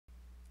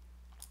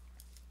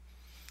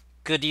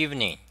Good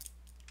evening.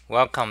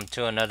 Welcome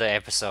to another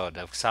episode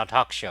of Xa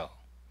Talk Show.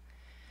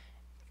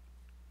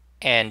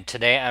 And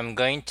today I'm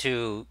going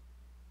to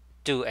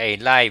do a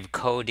live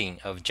coding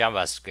of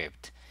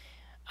JavaScript.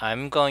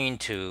 I'm going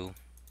to,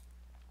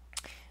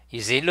 you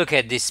see, look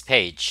at this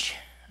page.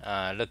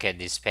 Look at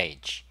this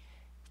page.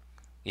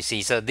 You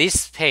see, so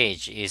this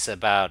page is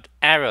about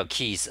arrow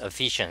keys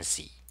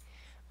efficiency.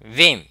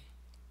 Vim,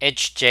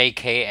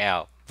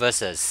 HJKL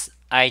versus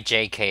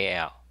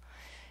IJKL.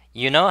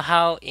 You know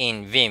how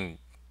in Vim,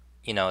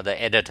 the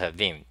editor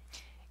Vim,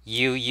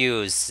 you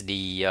use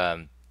the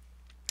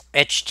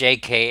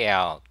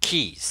HJKL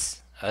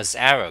keys as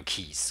arrow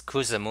keys,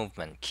 cursor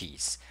movement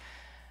keys.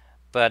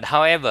 But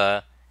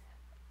however,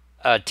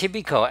 a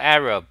typical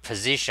arrow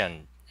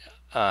position,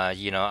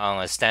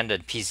 on a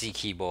standard PC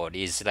keyboard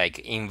is like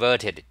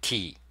inverted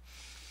T.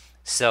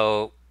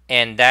 So,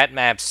 and that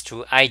maps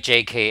to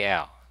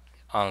IJKL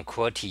on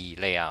QWERTY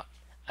layout,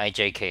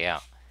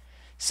 IJKL.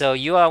 So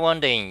you are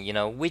wondering,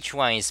 which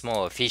one is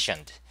more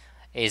efficient?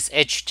 Is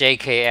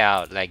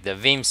HJKL like the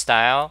Vim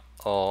style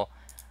or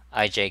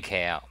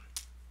IJKL?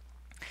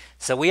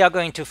 So we are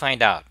going to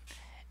find out.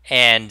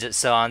 And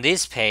so on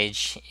this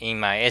page in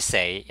my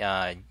essay,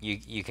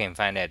 you can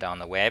find it on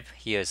the web.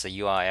 Here's the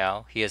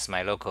URL. Here's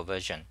my local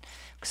version,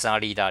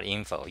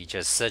 xali.info. You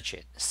just search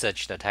it,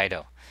 search the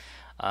title.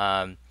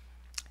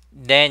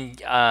 Then,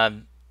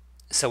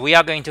 so we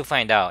are going to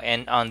find out.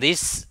 And on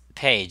this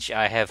page,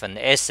 I have an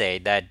essay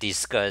that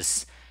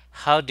discusses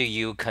how do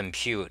you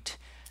compute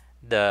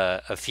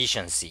the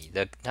efficiency.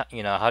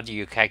 How do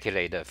you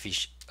calculate the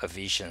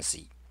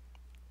efficiency?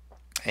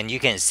 And you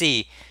can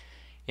see,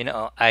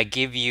 I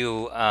give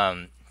you,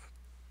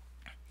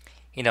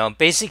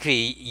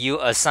 basically you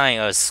assign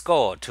a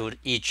score to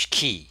each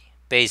key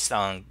based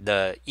on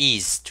the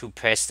ease to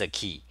press the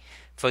key.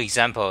 For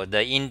example,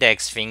 the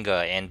index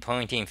finger and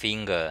pointing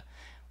finger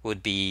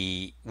would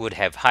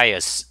have higher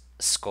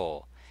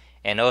score,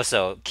 and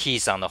also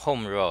keys on the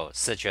home row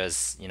such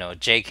as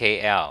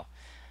JKL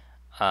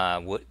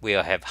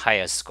will have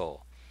higher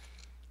score.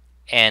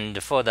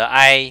 And for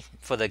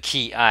the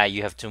key I,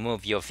 you have to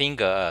move your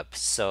finger up,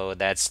 so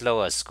that's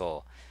lower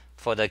score.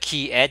 For the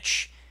key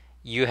H,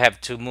 you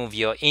have to move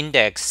your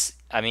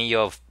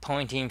your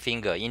pointing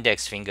finger,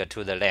 index finger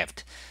to the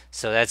left,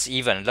 so that's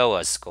even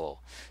lower score.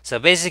 So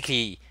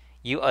basically,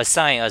 you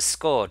assign a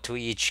score to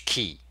each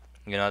key.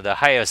 The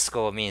higher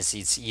score means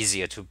it's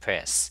easier to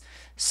press.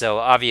 So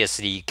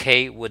obviously,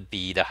 K would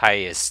be the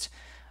highest,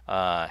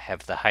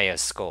 have the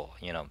highest score.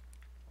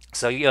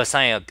 So you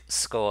assign a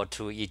score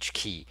to each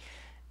key.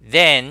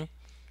 Then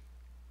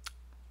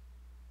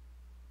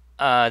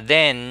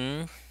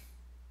then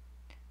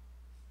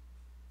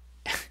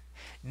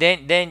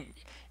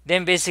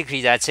then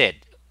basically that's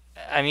it.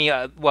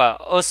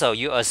 Also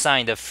you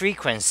assign the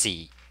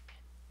frequency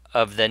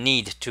of the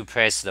need to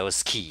press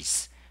those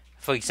keys.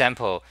 For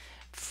example,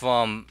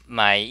 from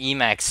my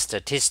Emacs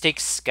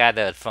statistics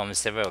gathered from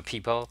several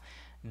people,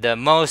 the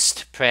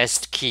most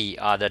pressed key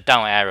are the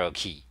down arrow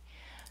key.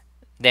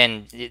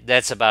 Then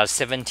that's about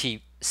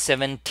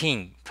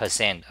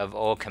 17% of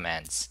all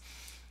commands.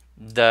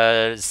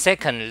 The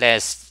second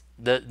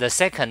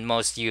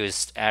most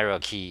used arrow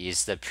key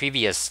is the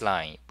previous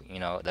line,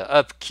 the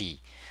up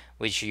key,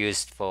 which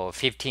used for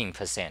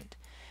 15%.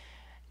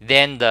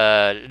 Then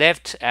the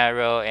left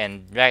arrow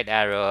and right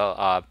arrow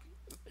are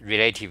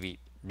relatively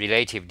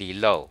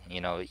low.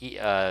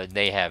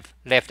 They have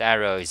left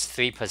arrow is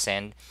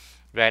 3%,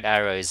 right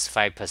arrow is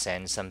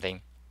 5%,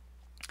 something.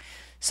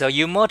 So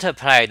you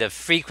multiply the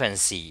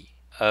frequency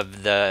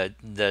of the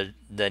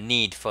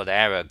need for the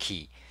arrow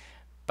key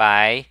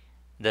by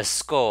the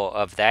score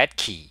of that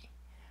key.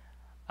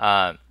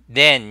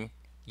 Then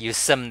you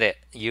sum it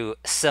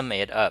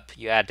up,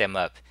 you add them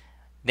up.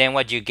 Then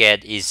what you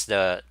get is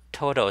the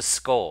total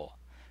score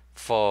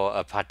for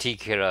a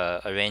particular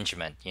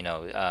arrangement.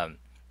 The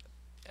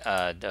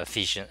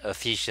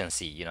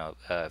efficiency.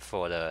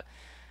 For the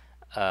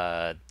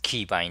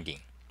key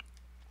binding.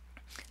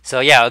 So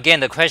yeah, again,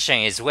 the question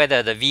is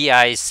whether the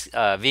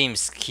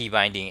Vim's key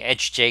binding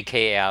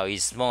HJKL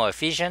is more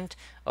efficient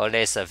or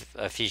less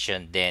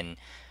efficient than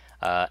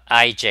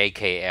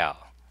IJKL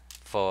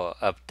for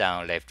up,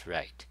 down, left,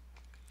 right.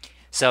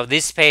 So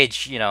this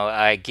page,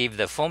 I give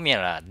the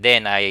formula.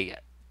 Then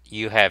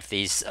you have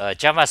this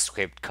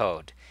JavaScript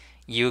code.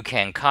 You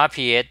can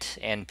copy it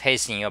and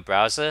paste in your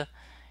browser,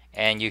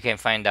 and you can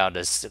find out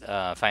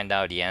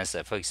the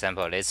answer. For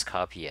example, let's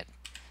copy it.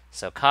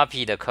 So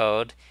copy the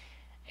code,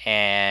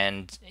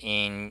 and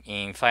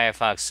in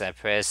Firefox, I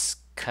press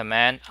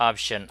Command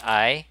Option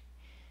I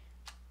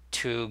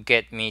to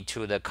get me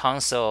to the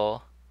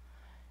console,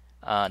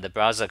 the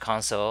browser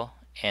console,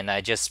 and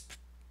I just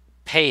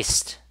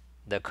paste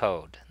the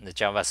code, the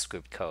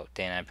JavaScript code.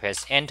 Then I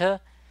press Enter.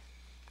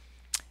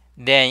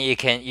 Then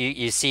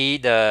you see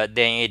then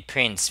it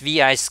prints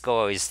VI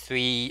score is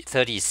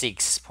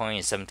 336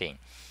 point something,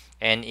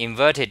 and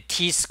inverted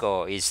T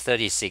score is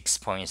 36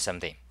 point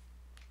something.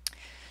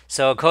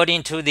 So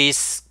according to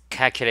this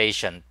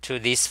calculation, to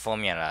this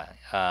formula,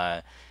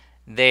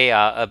 they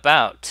are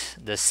about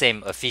the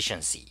same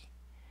efficiency.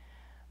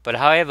 But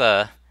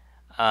however,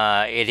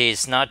 it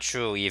is not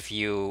true if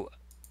you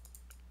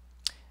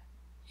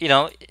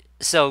know,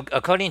 so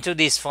according to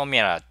this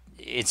formula,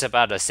 it's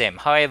about the same.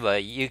 However,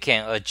 you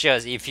can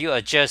adjust if you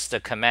adjust the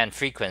command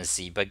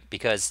frequency, but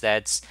because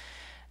that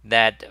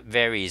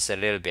varies a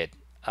little bit.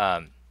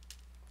 But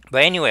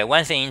anyway,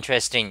 one thing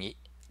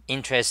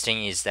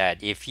interesting is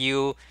that if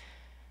you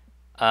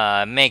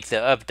make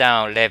the up,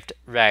 down, left,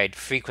 right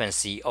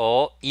frequency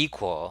all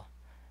equal,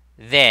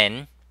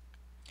 then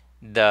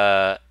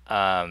the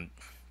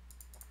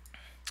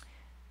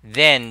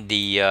then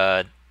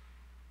the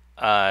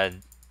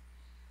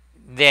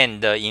then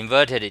the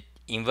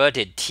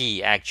inverted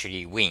T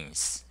actually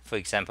wins. For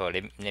example,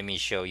 let me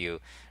show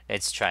you.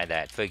 Let's try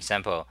that. For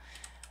example,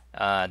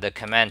 the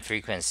command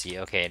frequency.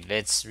 Okay,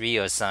 let's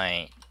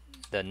reassign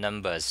the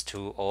numbers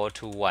to all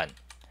to 1.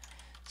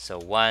 So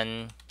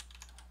 1,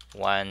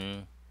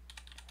 1,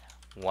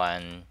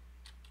 1,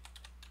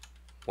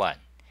 1,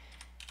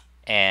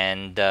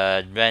 and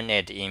run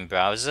it in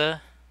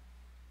browser.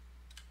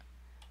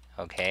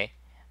 Okay,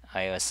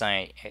 I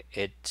assign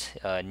it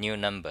new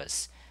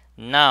numbers.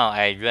 Now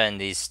I run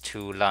these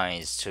two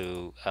lines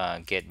to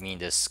get me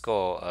the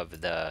score of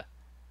the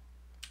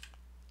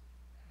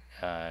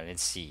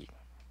let's see.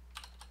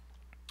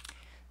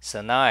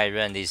 So now I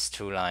run these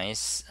two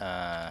lines.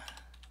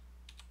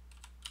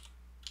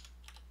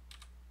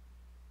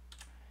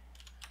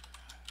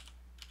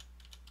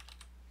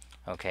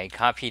 Okay,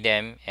 copy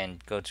them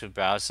and go to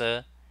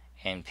browser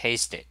and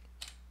paste it.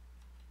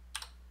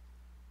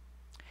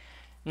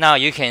 Now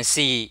you can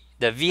see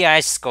the VI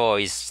score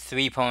is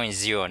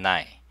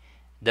 3.09.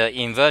 The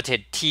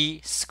inverted T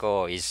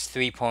score is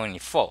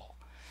 3.4.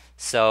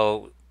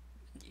 So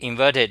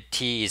inverted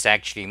T is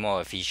actually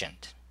more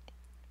efficient.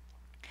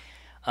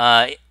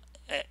 And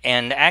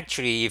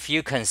actually, if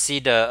you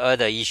consider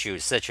other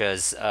issues such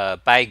as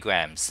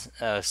bigrams,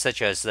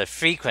 such as the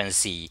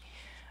frequency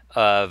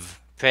of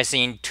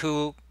pressing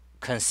two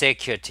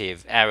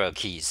consecutive arrow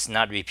keys,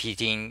 not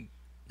repeating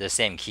the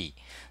same key.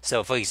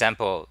 So for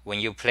example, when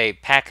you play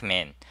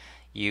Pac-Man,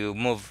 you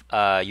move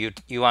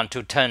you want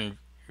to turn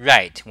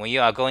right. When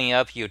you are going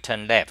up, you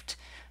turn left,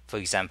 for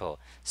example.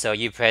 So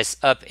you press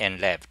up and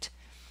left.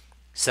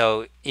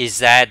 So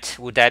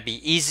would that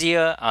be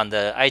easier on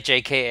the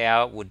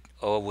IJKL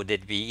or would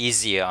it be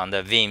easier on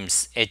the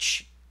Vim's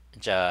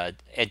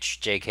HJKL?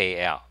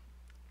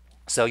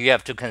 So you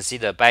have to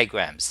consider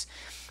bigrams.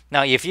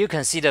 Now, if you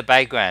consider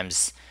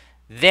bigrams,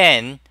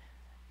 then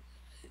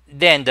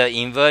the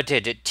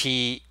inverted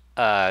T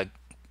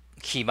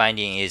key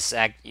binding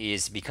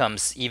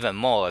becomes even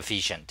more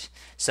efficient.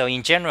 So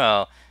in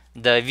general,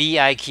 the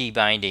VI key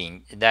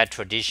binding, that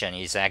tradition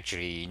is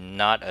actually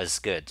not as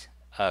good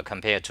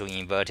compared to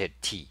inverted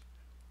T.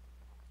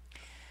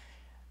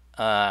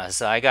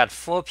 So I got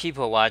 4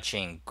 people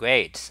watching.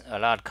 Great, a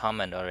lot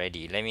comment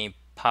already. Let me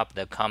pop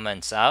the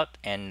comments out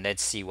and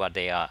let's see what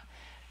they are.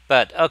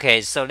 But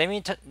okay, so let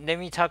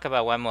me talk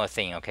about one more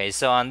thing. Okay,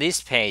 so on this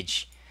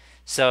page,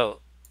 so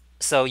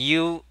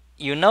you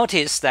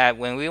notice that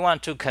when we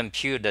want to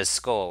compute the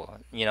score,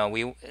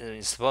 we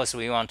suppose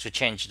we want to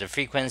change the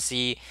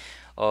frequency,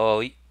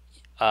 or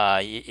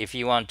if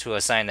you want to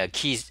assign a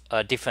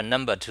different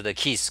number to the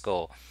key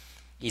score,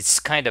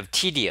 it's kind of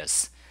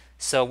tedious.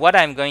 So what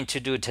I'm going to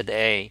do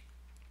today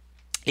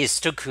is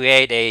to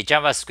create a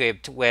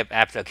JavaScript web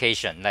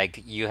application.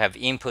 Like you have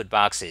input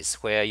boxes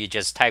where you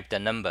just type the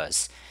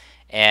numbers,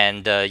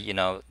 and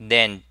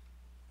then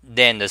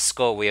the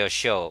score will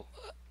show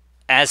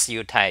as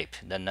you type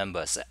the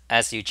numbers,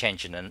 as you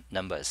change the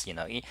numbers,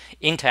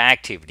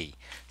 interactively.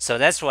 So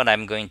that's what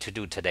I'm going to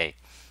do today.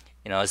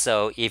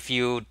 So if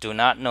you do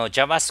not know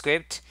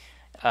JavaScript,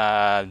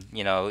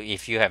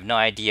 if you have no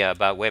idea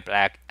about web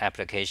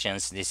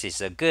applications, this is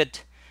a good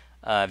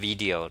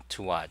video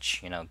to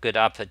watch. Good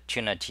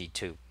opportunity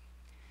to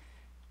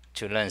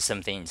learn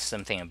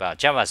something about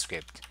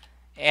JavaScript.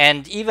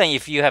 And even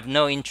if you have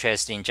no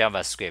interest in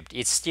JavaScript,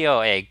 it's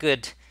still a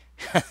good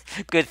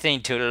good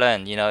thing to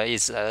learn.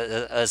 It's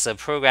as a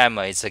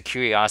programmer, it's a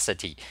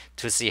curiosity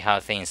to see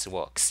how things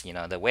works.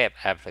 The web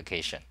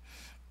application.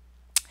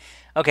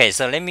 Okay,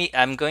 so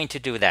I'm going to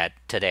do that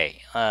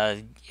today.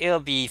 It'll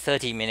be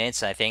 30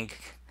 minutes, I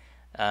think.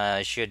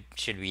 Should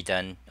be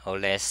done or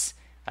less.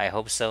 I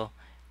hope so.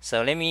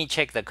 So let me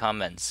check the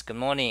comments. Good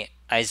morning,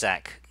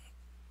 Isaac.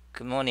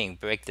 Good morning,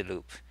 Break the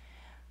Loop.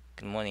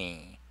 Good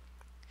morning.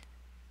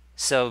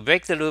 So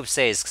Break the Loop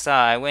says, Xa,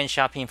 I went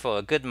shopping for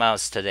a good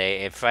mouse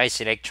today at Price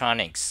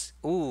Electronics.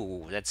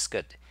 Ooh, that's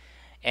good.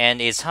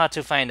 And it's hard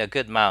to find a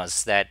good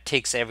mouse that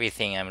ticks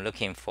everything I'm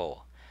looking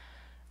for.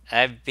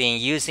 I've been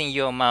using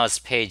your mouse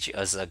page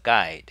as a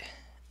guide.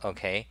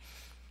 Okay.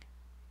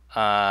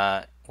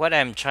 What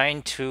I'm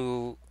trying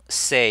to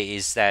say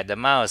is that the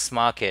mouse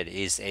market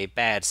is a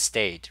bad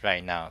state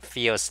right now.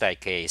 Feels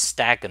like a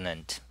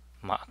stagnant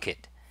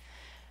market.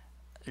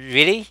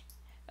 Really?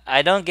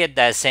 I don't get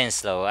that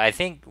sense though. I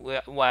think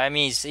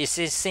it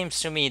seems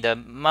to me the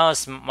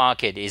mouse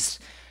market is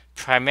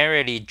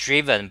primarily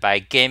driven by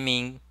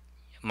gaming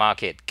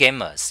market,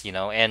 gamers,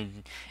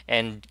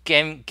 and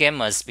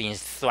gamers been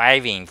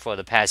thriving for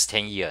the past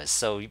 10 years.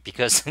 So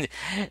because the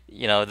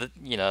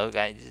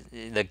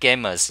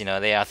gamers,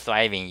 they are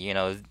thriving.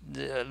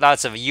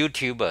 Lots of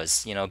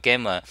YouTubers,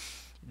 gamer,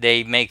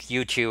 they make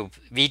YouTube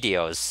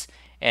videos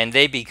and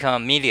they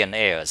become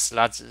millionaires.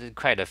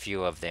 Quite a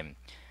few of them.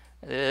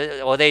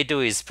 All they do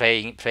is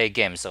play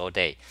games all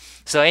day.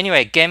 So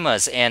anyway,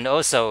 gamers and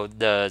also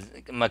the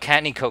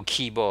mechanical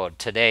keyboard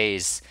today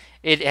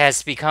it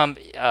has become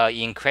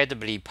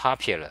incredibly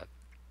popular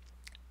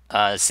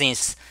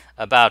since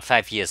about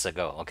 5 years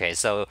ago. Okay,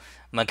 so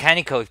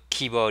mechanical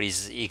keyboard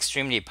is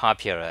extremely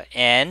popular,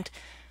 and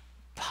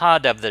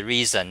part of the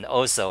reason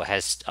also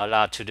has a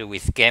lot to do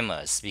with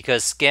gamers,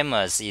 because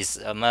gamers is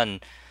among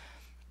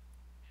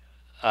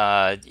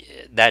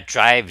that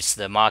drives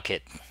the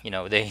market.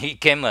 The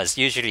gamers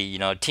usually,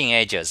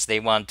 teenagers, they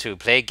want to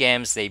play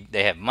games. They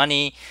have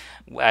money.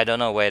 I don't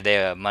know where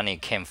their money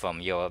came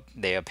from,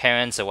 their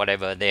parents or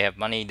whatever. They have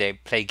money. They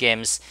play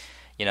games,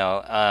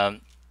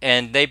 and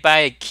they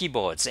buy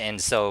keyboards,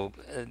 and so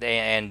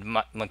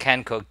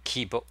mechanical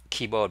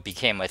keyboard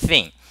became a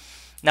thing.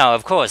 Now,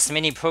 of course,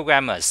 many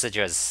programmers such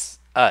as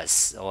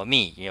us or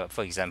me,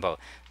 for example,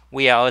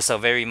 we are also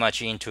very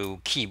much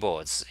into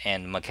keyboards,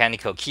 and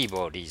mechanical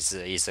keyboard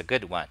is a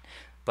good one.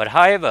 But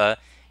however,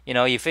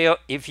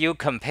 if you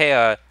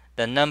compare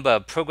the number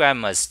of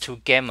programmers to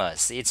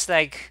gamers, it's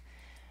like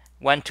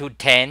 1 to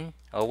 10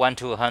 or 1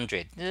 to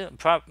 100.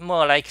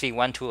 More likely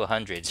 1 to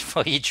 100.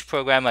 For each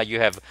programmer, you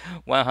have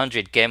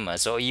 100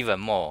 gamers or even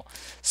more.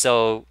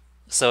 So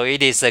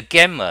it is the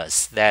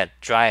gamers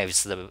that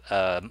drives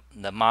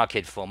the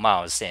market for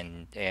mouse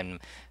and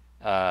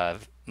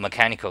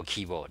mechanical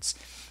keyboards.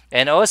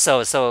 And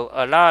also, so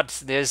a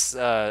lot,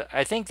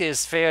 I think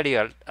there's fairly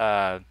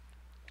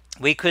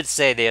we could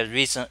say there's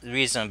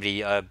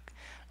reasonably a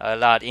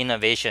lot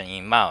innovation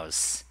in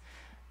mouse.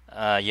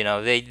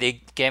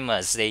 They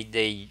gamers,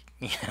 they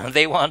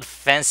they want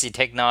fancy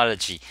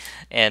technology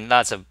and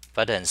lots of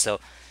buttons.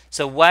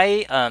 So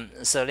why?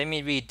 So let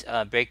me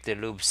break the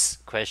loops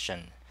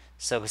question.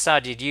 So Sa,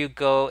 did you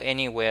go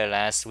anywhere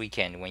last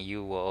weekend when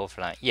you were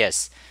offline?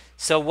 Yes.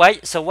 So why?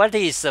 So what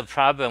is the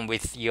problem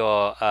with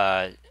your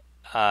uh,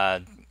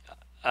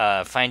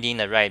 finding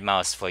the right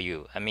mouse for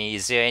you? I mean,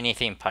 is there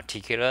anything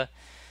particular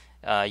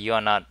you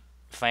are not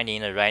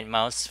finding the right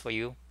mouse for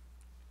you?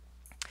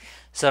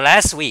 So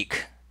last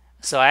week,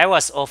 so I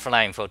was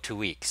offline for 2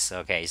 weeks.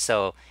 Okay,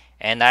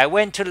 and I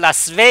went to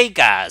Las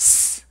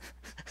Vegas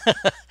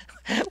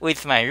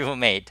with my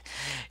roommate.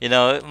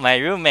 My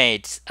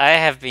roommate, I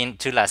have been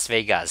to Las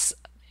Vegas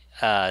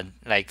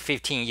like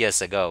 15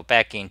 years ago,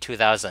 back in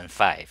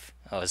 2005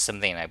 or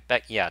something like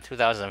back, yeah,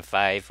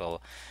 2005 or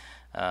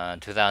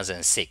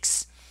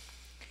 2006.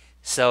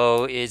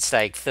 So it's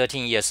like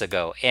 13 years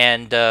ago,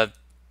 and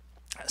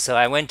so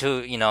I went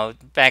to,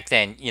 back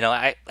then,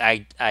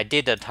 I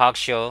did a talk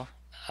show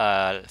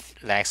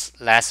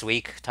last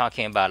week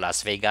talking about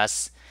Las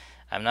Vegas.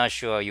 I'm not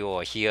sure you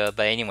were here,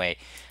 but anyway,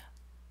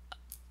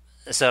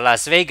 so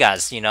Las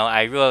Vegas,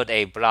 I wrote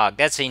a blog.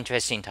 That's an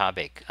interesting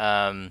topic.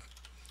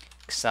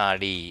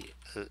 Xali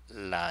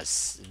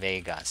Las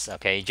Vegas.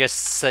 Okay, just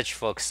search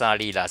for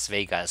Xali Las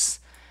Vegas.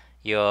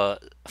 You'll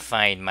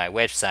find my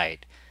website,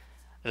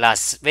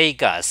 Las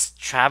Vegas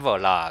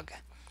Travelogue,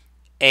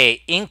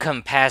 a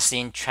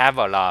encompassing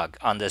travelogue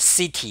on the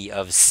city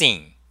of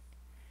sin.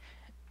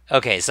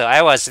 Okay, so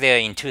I was there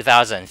in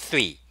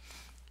 2003,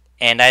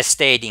 and I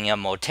stayed in a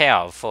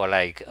motel for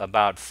like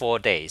about 4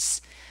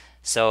 days.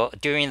 So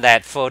during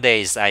that 4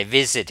 days, I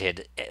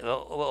visited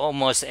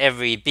almost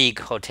every big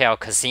hotel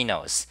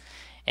casinos,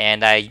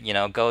 and I,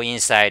 go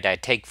inside. I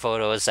take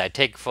photos. I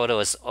take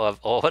photos of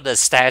all the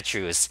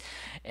statues,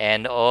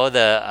 and all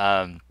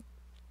the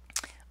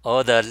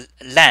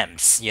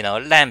lamps.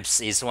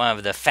 Lamps is one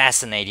of the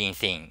fascinating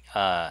thing.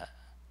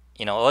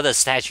 All the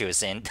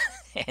statues and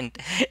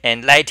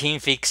and lighting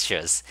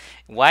fixtures.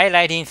 Why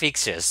lighting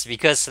fixtures?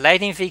 Because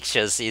lighting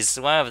fixtures is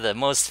one of the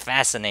most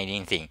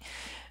fascinating thing.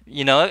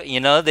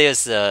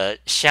 There's a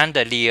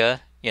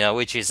chandelier,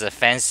 which is a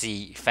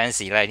fancy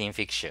lighting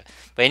fixture.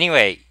 But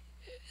anyway,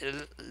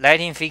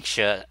 lighting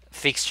fixtures,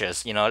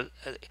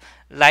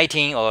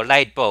 lighting or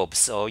light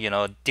bulbs, or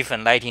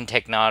different lighting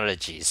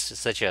technologies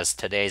such as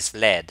today's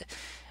LED,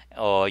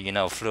 or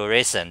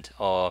fluorescent,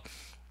 or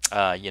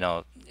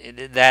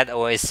that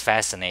always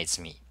fascinates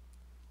me.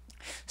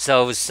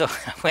 So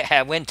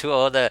I went to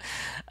all the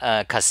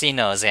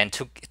casinos and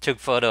took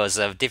photos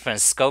of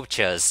different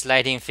sculptures,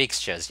 lighting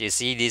fixtures. You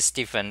see these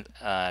different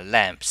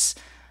lamps.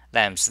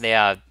 They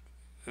are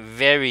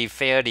very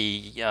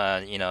fairly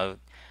uh,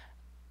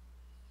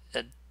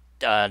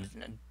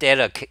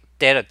 delicate,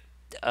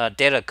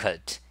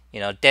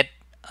 delicate,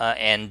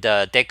 and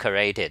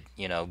decorated,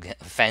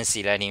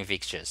 fancy lighting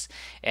fixtures,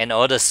 and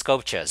all the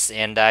sculptures.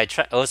 And I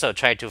also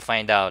try to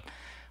find out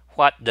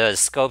what the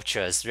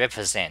sculptures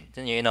represent.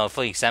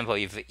 For example,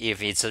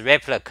 if it's a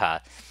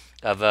replica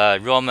of a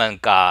Roman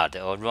god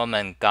or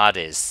Roman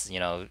goddess,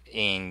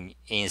 in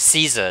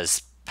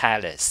Caesar's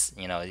palace,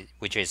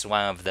 which is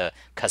one of the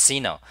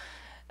casino,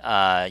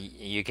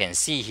 you can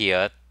see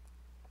here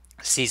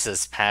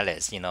Caesar's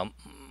Palace,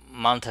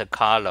 Monte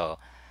Carlo,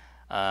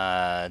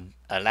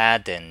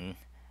 Aladdin,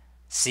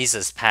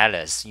 Caesar's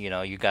Palace.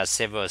 You got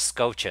several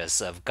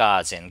sculptures of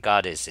gods and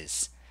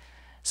goddesses.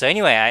 So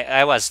anyway,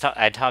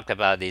 I talked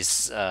about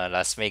this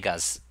Las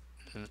Vegas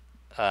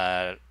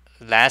uh,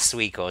 last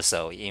week or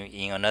so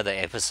in another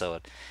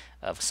episode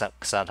of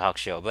some talk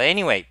show. But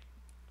anyway,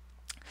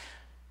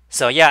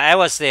 so yeah, I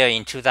was there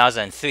in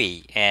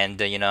 2003,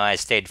 and I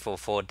stayed for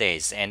 4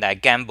 days, and I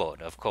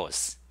gambled, of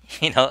course.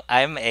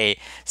 I'm a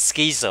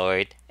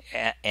schizoid,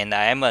 and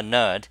I am a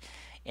nerd,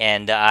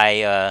 and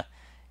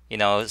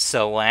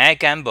so when I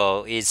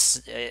gamble,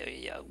 it's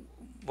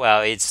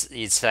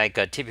like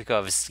a typical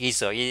of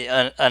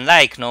schizoid,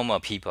 unlike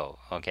normal people.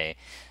 Okay,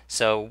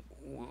 so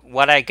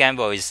what I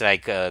gamble is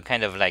like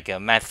kind of like a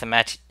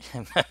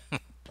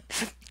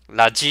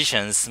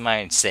logician's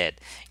mindset.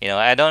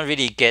 I don't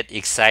really get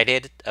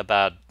excited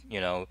about,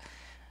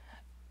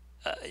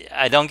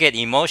 I don't get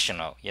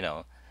emotional.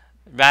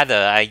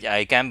 Rather,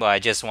 I gamble. I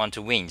just want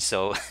to win.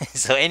 So,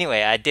 so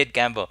anyway, I did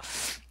gamble.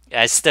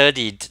 I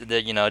studied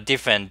the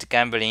different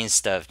gambling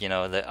stuff.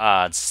 The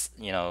odds.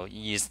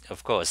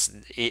 Of course,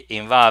 it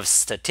involves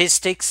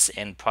statistics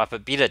and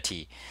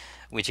probability,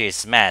 which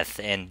is math,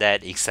 and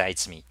that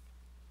excites me.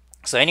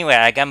 So anyway,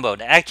 I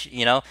gambled.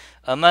 Actually,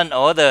 among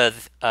all the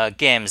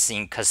games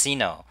in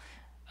casino,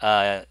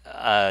 the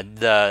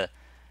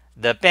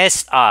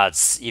best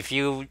odds,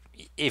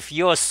 if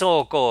your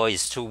sole goal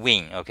is to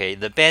win, okay,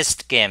 the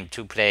best game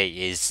to play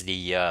is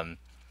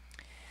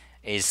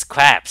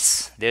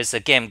craps. There's a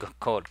game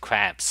called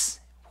craps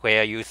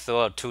where you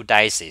throw two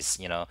dices,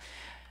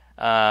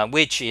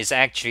 which is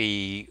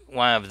actually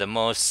one of the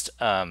most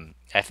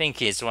I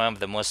think it's one of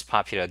the most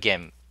popular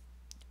game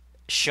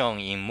shown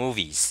in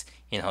movies.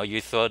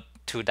 You throw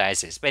two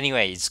dices. But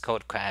anyway, it's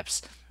called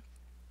craps.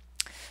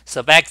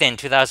 So back then,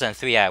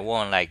 2003, I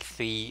won a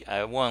few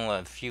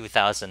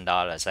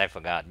 $1,000s. I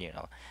forgot,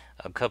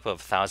 a couple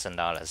of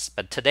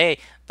 $1,000s.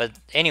 But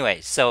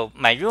anyway, so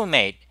my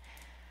roommate,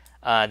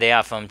 they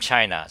are from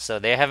China, so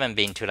they haven't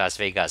been to Las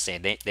Vegas.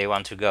 They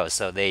want to go,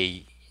 so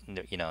they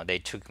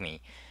took me.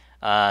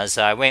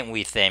 So I went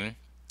with them,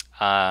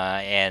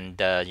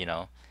 and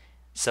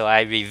so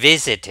I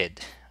revisited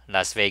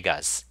Las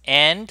Vegas,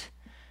 and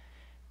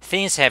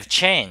things have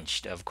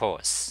changed, of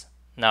course.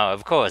 Now,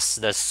 of course,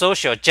 the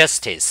social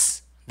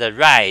justice, the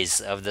rise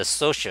of the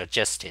social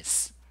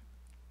justice,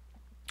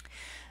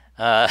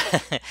 uh,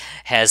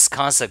 has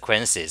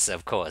consequences,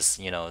 of course.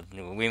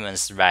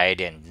 Women's right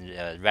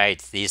and right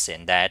this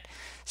and that.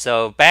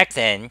 So back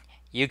then,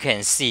 you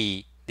can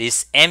see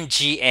this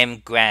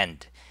MGM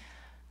Grand,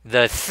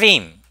 the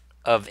theme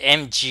of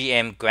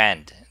MGM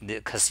Grand, the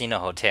casino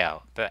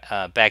hotel,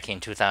 back in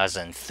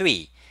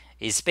 2003,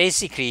 is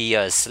basically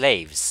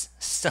slaves.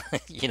 So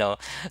you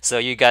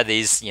got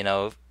these,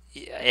 I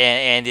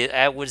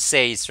would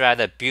say it's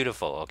rather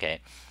beautiful. Okay,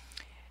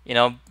 you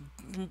know,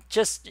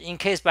 just in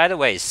case, by the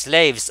way,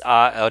 slaves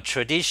are a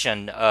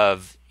tradition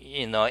of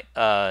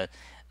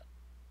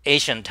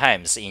ancient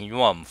times in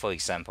Rome, for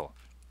example.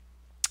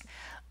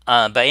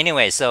 But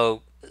anyway,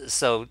 so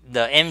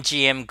the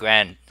MGM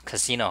Grand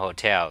Casino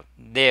Hotel,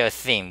 their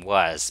theme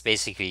was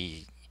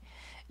basically,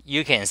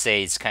 you can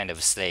say it's kind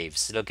of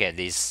slaves. Look at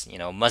this,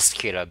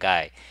 muscular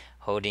guy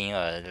holding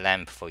a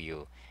lamp for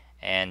you,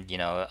 and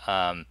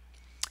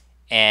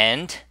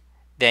and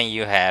then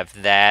you have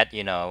that,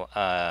 then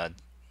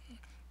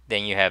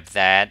you have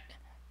that,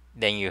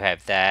 then you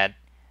have that,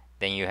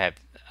 then you have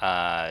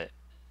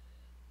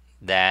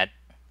that.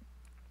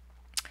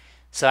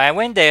 So I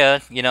went there,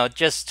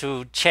 just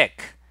to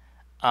check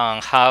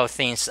on how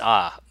things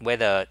are,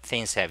 whether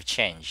things have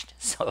changed.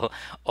 So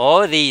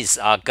all these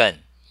are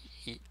gone.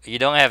 You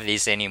don't have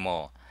this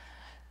anymore.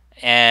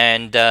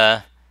 And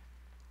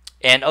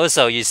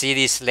also you see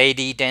this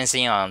lady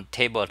dancing on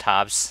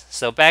tabletops.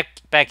 So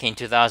back in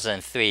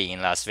 2003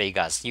 in Las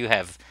Vegas, you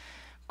have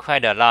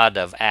quite a lot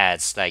of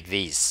ads like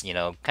these,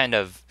 kind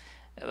of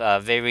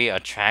very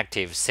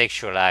attractive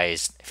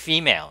sexualized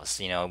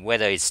females,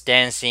 whether it's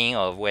dancing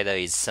or whether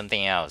it's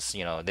something else.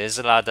 There's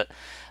a lot of,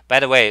 by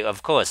the way,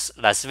 of course,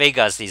 Las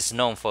Vegas is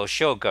known for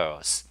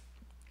showgirls.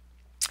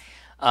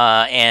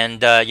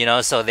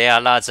 So there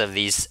are lots of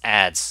these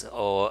ads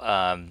or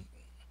uh,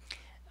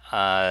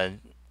 uh,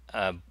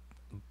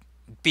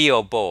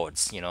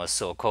 billboards,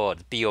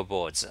 so-called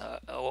billboards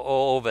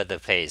all over the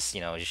place,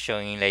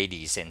 showing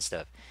ladies and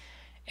stuff.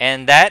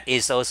 And that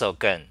is also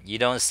gone. You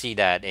don't see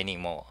that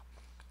anymore.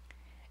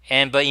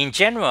 But in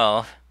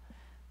general,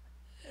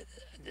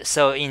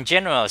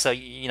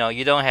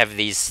 you don't have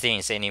these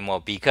things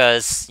anymore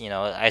because,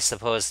 I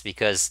suppose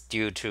because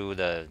due to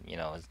the,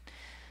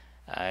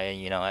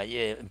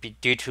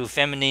 due to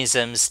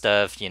feminism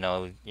stuff,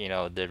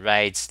 the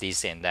rights,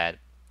 this and that.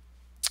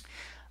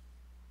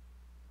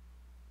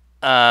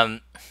 By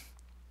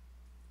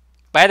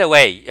the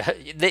way,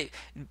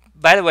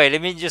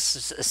 let me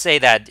just say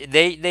that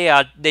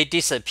they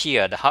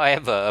disappeared.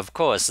 However, of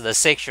course, the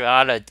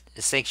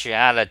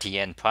sexuality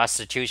and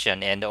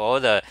prostitution and all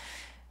the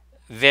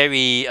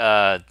very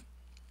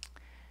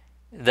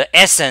the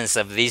essence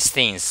of these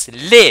things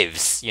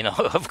lives.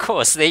 Of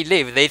course they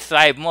live, they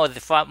thrive more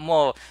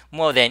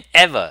than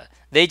ever.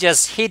 They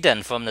just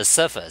hidden from the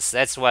surface.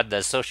 That's what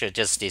the social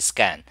justice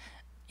can.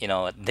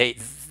 They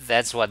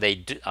That's what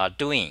they are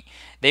doing.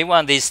 They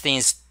want these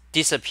things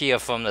disappear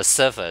from the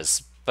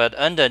surface, but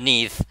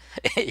underneath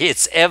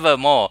it's ever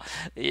more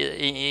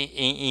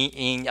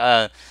in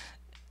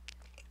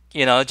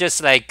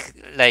just like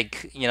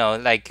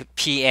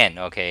PN.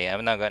 Okay,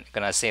 I'm not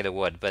gonna say the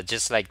word, but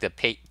just like the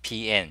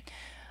PN,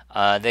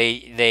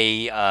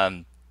 they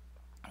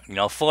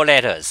four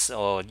letters,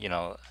 or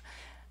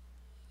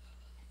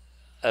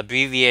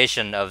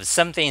abbreviation of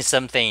something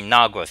something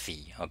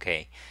ethnography.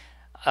 Okay,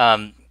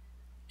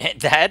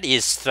 that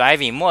is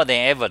thriving more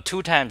than ever,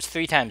 2 times,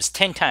 3 times,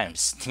 10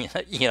 times.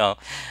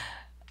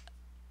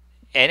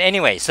 And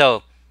anyway,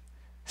 so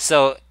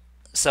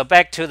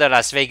back to the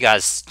Las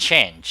Vegas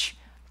change.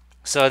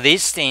 So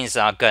these things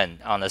are gone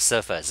on the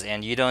surface,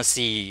 and you don't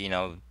see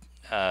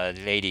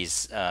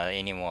ladies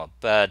anymore.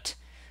 But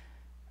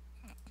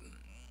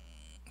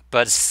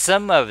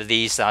some of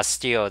these are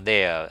still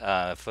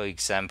there. For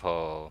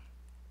example,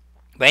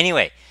 but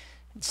anyway,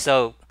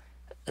 so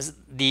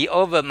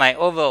my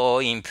overall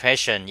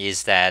impression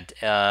is that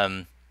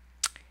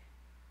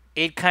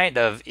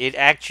it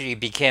actually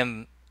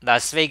became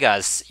Las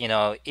Vegas.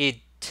 It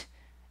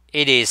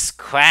is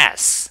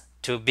crass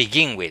to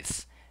begin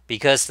with,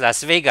 because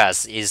Las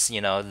Vegas is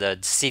the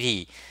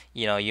city.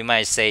 You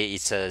might say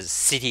it's a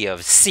city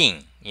of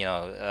sin.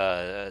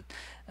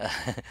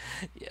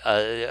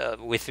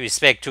 With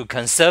respect to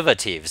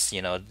conservatives,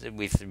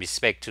 with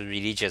respect to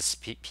religious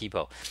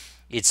people,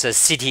 it's a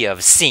city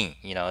of sin.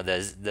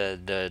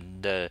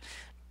 The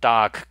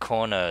dark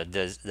corner,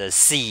 the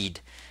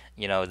seed,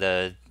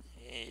 the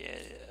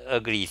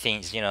ugly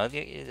things,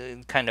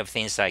 kind of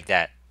things like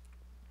that.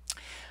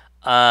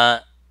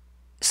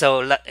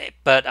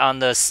 But on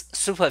the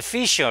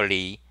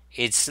superficially,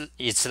 it's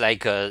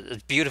like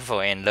beautiful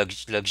and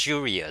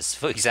luxurious.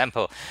 For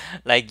example,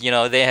 like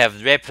they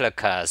have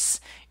replicas.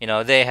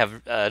 They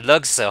have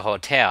Luxor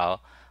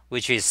Hotel,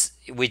 which is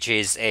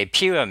a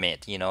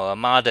pyramid. A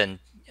modern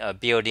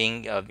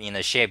building in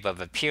the shape of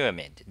a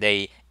pyramid.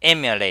 They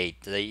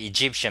emulate the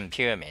Egyptian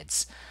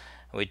pyramids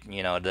with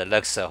the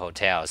Luxor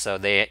Hotel. So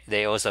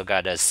they also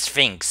got a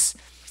Sphinx,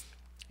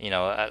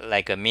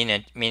 like a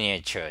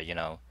miniature.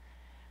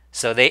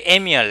 So they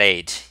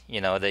emulate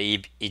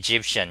the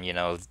Egyptian,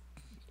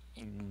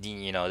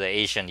 the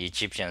ancient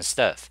Egyptian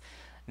stuff.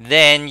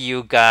 Then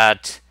you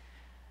got,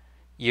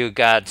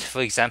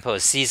 for example,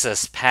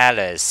 Caesar's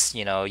palace.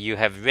 You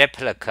have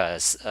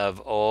replicas of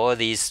all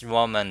these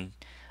Roman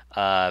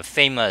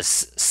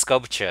famous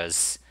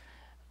sculptures.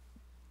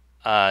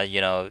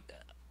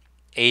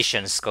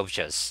 Asian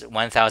sculptures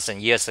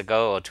 1,000 years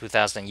ago or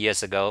 2,000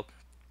 years ago.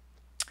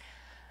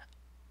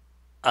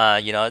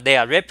 They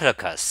are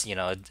replicas,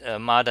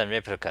 modern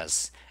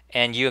replicas.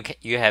 And you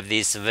have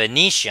this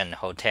Venetian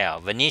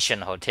hotel, which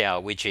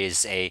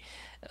is a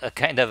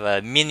kind of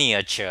a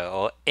miniature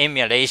or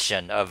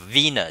emulation of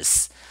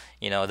Venus.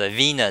 The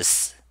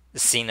Venus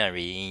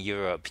scenery in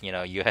Europe.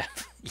 You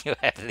have you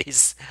have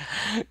these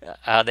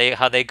how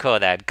they call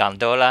that,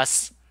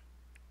 gondolas.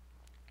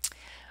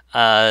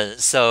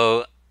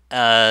 So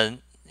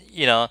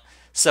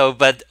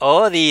but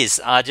all these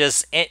are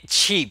just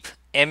cheap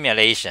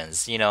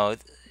emulations. They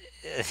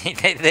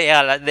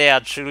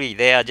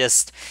are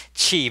just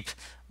cheap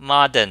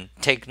modern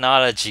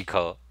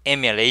technological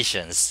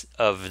emulations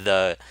of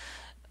the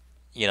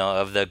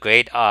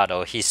great art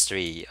or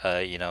history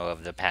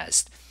of the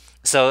past.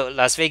 So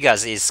Las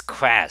Vegas is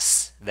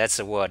crass. That's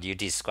the word you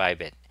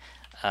describe it.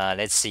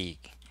 Let's see,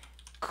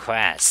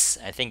 crass.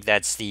 I think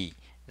that's the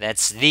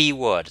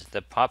word,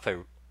 the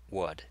proper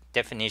word,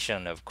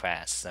 definition of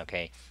crass.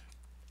 Okay.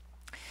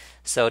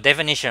 So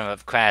definition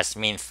of crass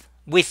means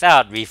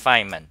without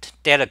refinement,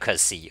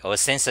 delicacy, or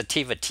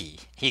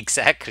sensitivity.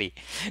 Exactly.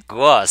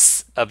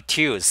 Gross,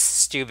 obtuse,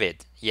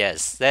 stupid.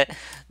 Yes,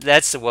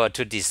 that's the word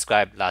to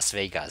describe Las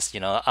Vegas.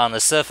 On the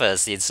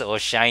surface, it's all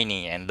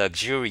shiny and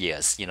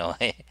luxurious.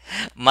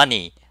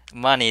 Money.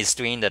 Money is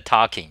doing the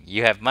talking.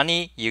 You have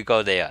money, you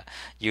go there.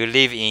 You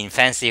live in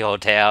fancy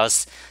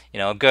hotels.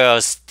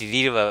 Girls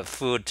deliver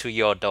food to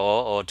your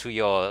door or to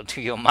your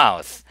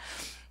mouth.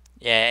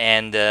 Yeah,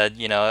 and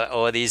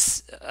all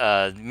these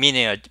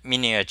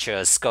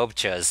miniature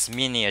sculptures,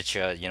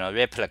 miniature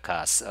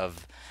replicas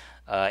of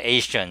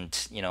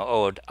ancient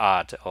old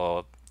art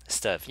or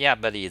stuff. Yeah,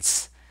 but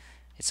it's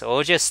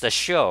all just a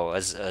show,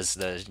 as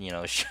the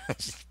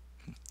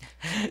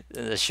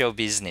the show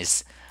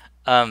business.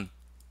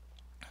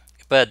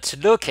 But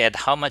look at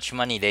how much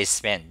money they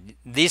spend.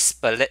 This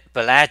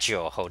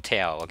Bellagio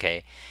Hotel,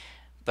 okay,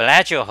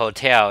 Bellagio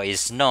Hotel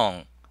is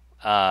known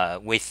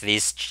with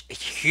this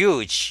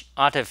huge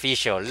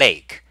artificial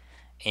lake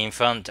in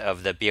front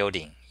of the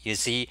building. You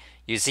see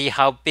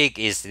how big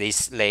is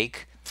this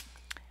lake?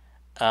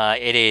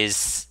 It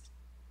is,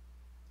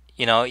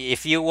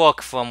 if you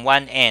walk from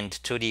one end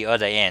to the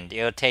other end,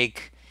 it'll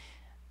take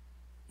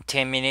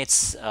 10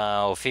 minutes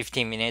or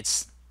 15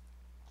 minutes.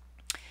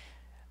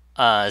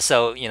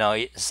 So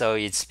so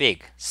it's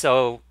big.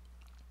 So,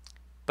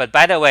 but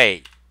by the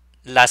way,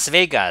 Las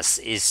Vegas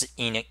is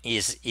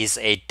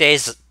a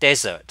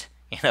desert.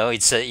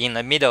 It's in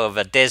the middle of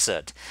a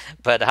desert.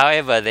 But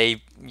however,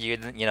 they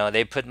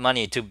put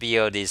money to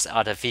build this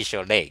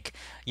artificial lake.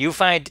 You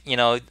find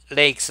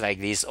lakes like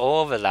this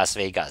all over Las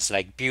Vegas,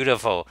 like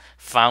beautiful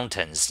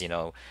fountains,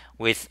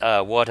 with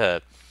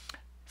water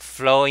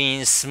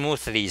flowing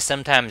smoothly.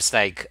 Sometimes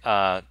like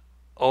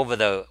over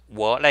the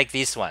wall, like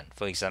this one,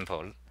 for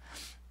example.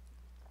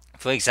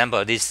 For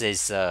example, this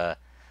is uh,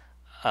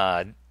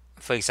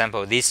 for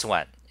example, this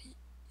one,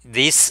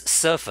 this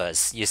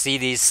surface, you see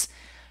this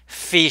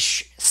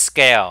fish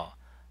scale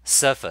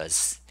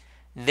surface,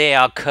 they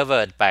are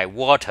covered by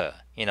water,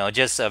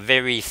 just a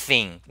very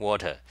thin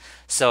water.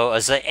 So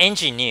as an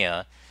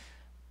engineer,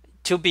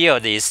 to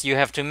build this, you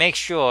have to make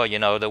sure,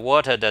 the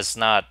water does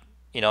not,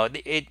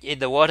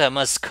 the water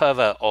must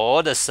cover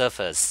all the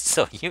surface.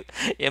 So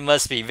it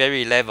must be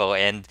very level,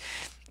 and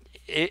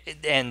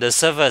the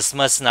surface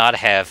must not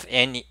have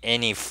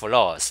any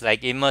flaws.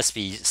 Like it must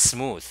be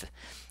smooth.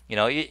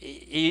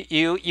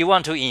 You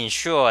want to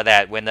ensure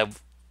that when the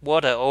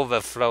water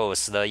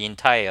overflows the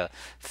entire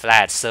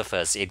flat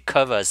surface, it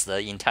covers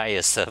the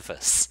entire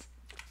surface.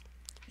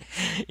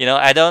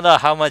 I don't know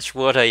how much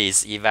water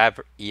is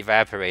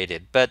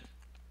evaporated, but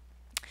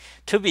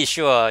to be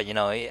sure,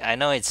 I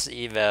know it's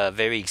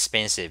very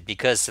expensive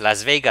because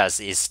Las Vegas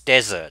is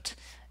desert.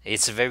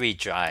 It's very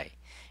dry,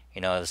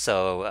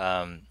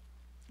 so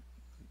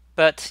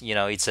but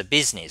it's a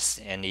business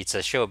and it's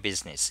a show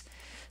business.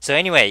 So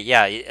anyway,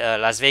 yeah,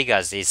 Las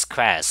Vegas is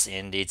crass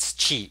and it's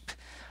cheap.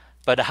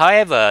 But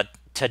however,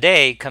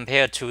 today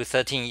compared to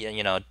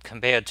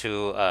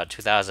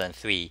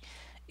 2003,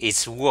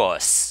 it's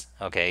worse.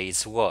 Okay,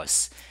 it's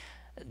worse.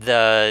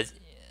 The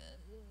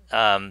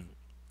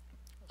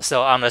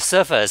So on the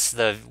surface,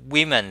 the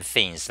women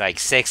things like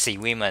sexy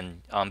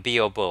women on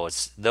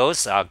billboards,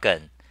 those are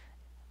good.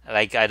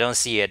 Like I don't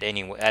see it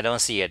anywhere. I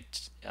don't see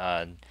it.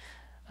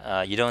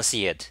 You don't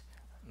see it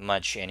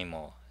much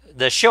anymore.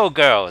 The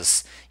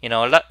showgirls,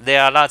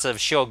 there are lots of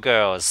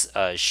showgirls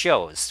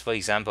shows. For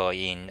example,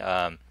 in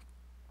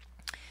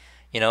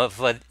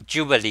for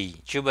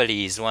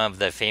Jubilee is one of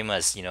the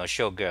famous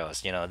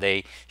showgirls.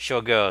 They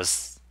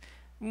showgirls.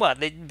 Well,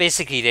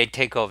 they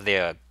take off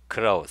their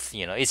clothes.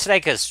 It's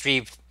like a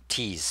strip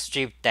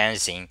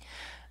dancing,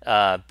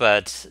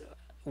 but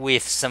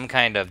with some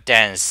kind of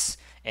dance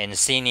and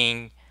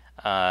singing.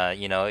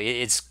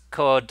 It's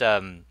called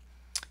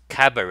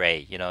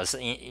cabaret. So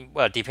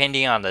well,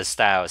 depending on the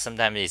style,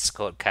 sometimes it's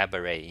called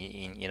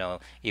cabaret.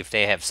 If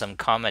they have some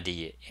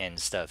comedy and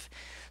stuff.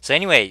 So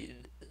anyway,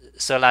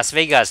 so Las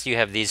Vegas, you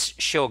have these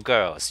show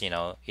girls.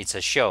 It's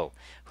a show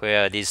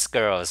where these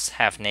girls,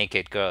 half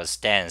naked girls,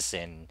 dance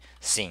and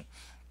sing.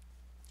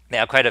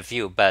 There are quite a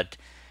few, but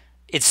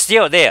it's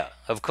still there.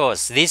 Of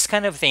course, these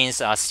kind of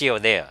things are still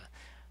there.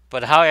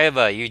 But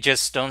however, you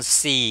just don't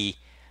see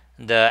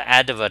the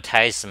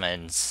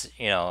advertisements,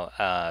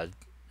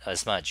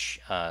 as much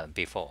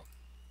before.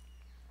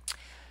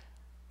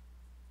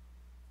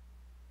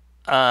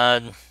 Uh,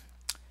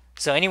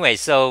 so anyway,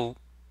 so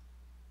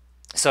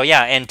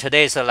yeah, and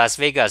today, so Las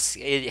Vegas,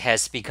 it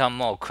has become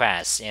more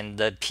crass, and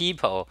the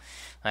people,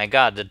 my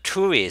God, the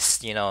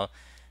tourists,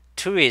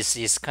 tourists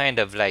is kind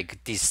of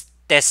like this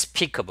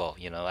despicable.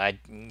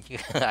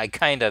 I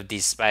kind of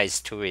despise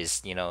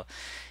tourists.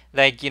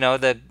 Like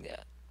the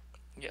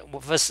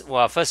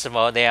first of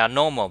all, they are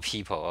normal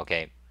people.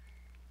 Okay,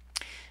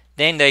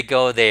 then they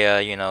go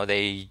there.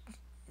 They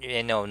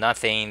know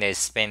nothing. They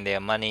spend their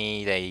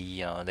money.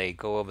 They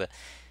go over.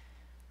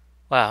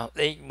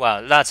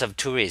 Lots of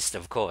tourists,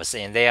 of course,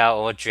 and they are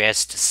all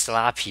dressed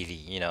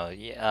sloppily.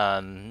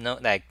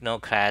 No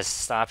class,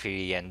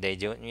 sloppily, and they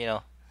do.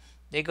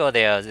 They go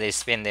there. They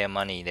spend their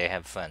money. They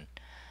have fun.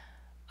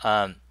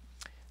 Um,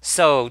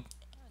 so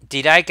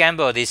did I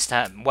gamble this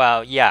time?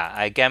 Well, yeah,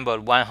 I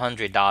gambled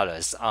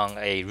 $100 on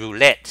a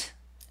roulette.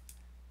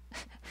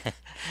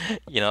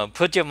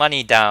 Put your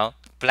money down,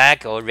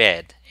 black or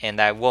red, and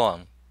I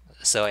won.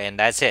 So, and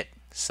that's it.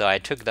 So I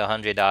took the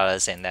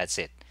 $100 and that's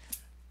it.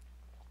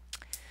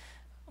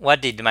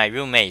 What did my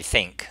roommate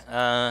think?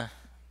 Well,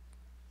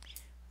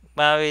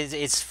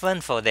 it's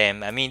fun for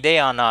them. I mean, they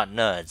are not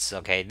nerds,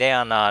 okay? They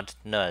are not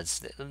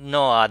nerds,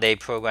 nor are they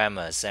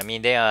programmers. I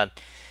mean, they are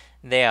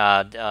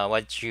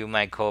what you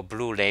might call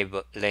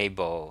laborers,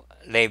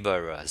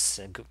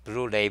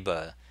 blue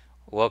labor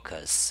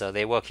workers. So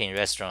they work in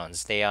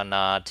restaurants. They are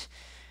not,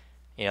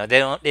 they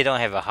don't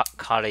have a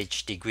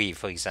college degree,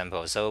 for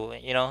example. So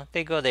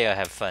they go there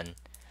have fun.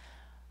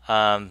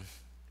 Um,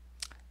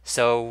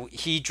 so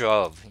he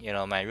drove.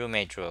 My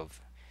roommate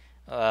drove.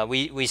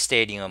 We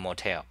stayed in a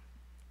motel.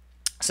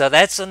 So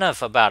that's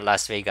enough about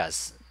Las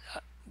Vegas.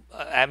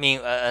 I mean,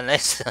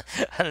 unless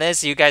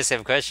unless you guys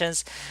have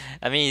questions,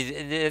 I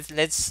mean,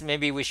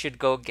 maybe we should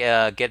go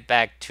get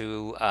back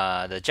to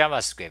the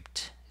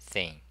JavaScript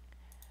thing.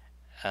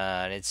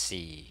 Let's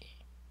see,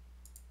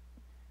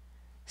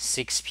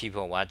 6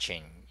 people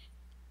watching.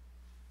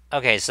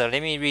 Okay, so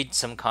let me read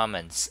some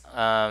comments.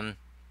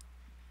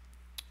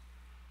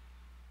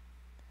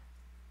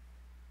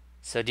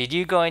 So did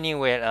you go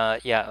anywhere?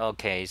 Yeah,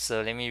 okay.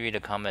 So let me read the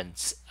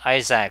comments.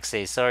 Isaac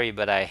says, sorry,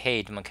 but I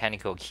hate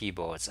mechanical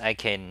keyboards. I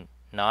can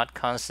not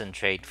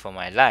concentrate for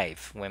my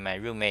life when my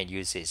roommate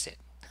uses it.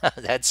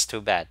 That's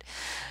too bad.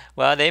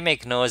 Well, they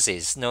make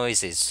noises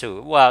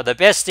too. Well, the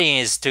best thing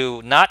is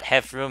to not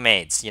have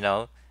roommates,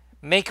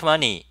 make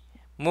money,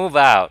 move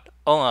out,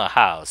 own a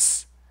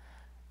house.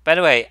 By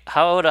the way,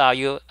 how old are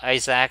you,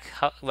 Isaac?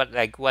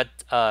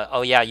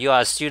 Oh yeah, you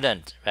are a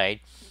student,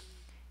 right?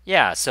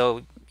 Yeah,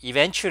 so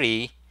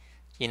eventually,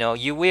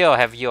 you will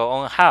have your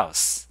own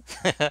house.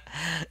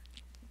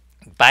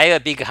 Buy a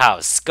big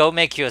house. Go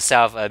make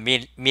yourself a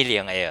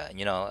millionaire.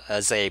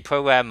 As a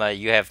programmer,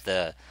 you have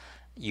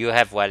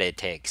what it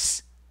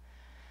takes.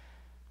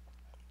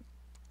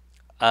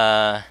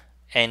 Uh,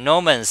 and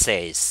Norman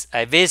says,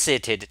 I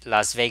visited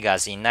Las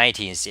Vegas in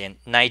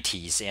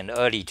 90s and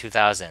early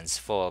 2000s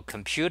for a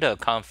computer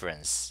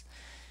conference.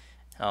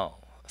 Oh,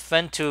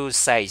 fun to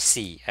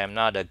sightsee. I'm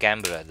not a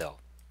gambler though.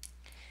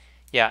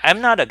 Yeah,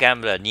 I'm not a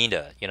gambler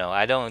neither.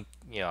 I don't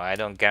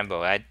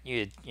gamble.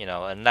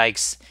 Unlike,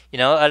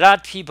 a lot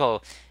of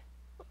people,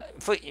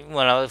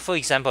 for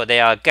example,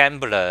 they are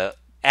gambler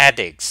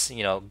addicts,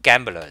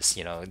 gamblers,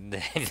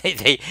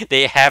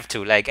 they have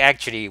to, like,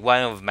 actually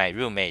one of my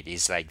roommate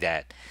is like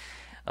that.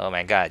 Oh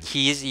my God,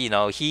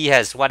 he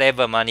has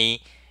whatever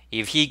money.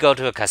 If he go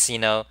to a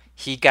casino,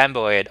 he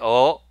gamble it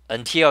all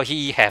until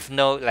he have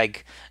no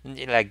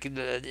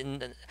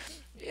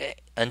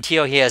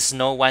until he has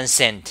no 1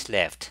 cent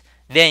left.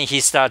 Then he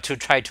start to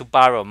try to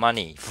borrow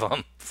money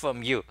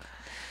from you.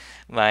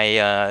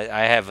 I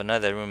have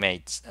another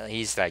roommate.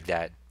 He's like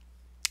that,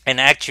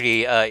 and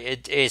actually,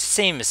 it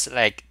seems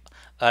like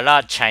a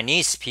lot of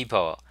Chinese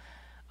people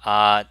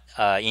are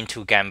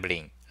into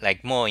gambling,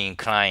 like more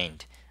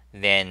inclined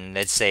than,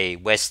 let's say,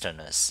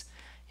 Westerners.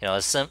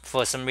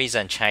 For some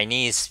reason,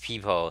 Chinese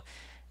people,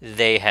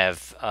 they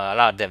have a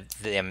lot of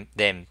them.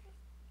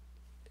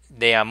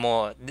 They are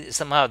more,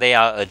 somehow they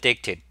are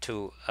addicted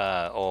to,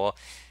 or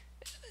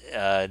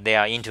they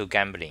are into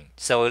gambling.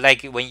 So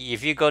like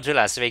if you go to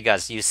Las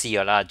Vegas, you see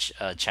a lot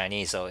of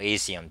Chinese or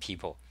Asian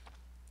people.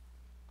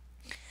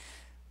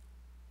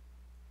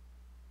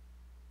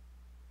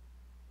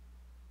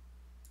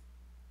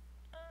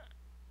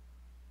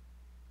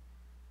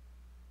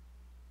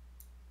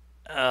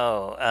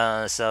 Oh,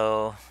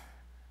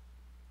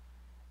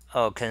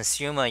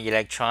 consumer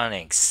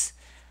electronics.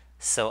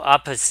 So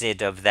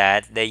opposite of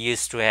that, they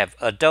used to have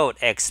adult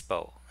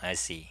expo. I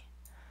see.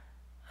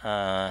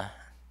 Uh,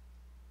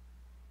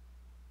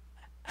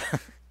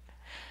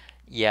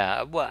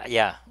 yeah. Well,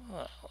 yeah.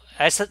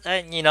 I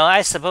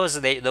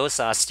suppose those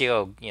are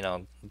still,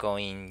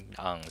 going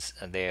on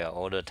there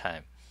all the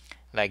time.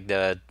 Like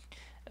the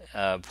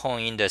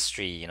porn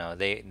industry,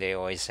 they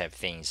always have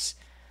things.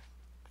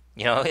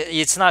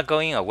 It's not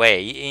going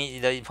away.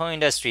 The porn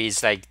industry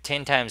is like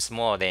 10 times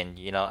more than,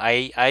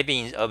 I've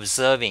been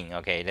observing.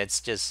 Okay,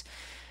 let's just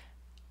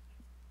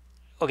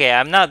okay.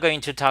 I'm not going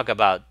to talk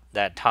about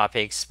that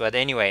topics, but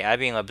anyway, I've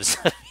been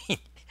observing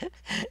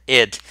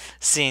it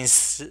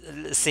since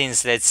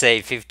let's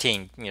say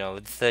 15,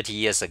 30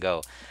 years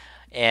ago,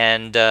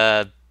 and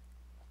uh,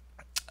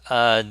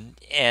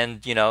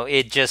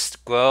 it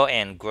just grow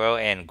and grow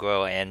and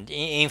grow. And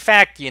in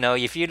fact,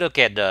 if you look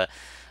at the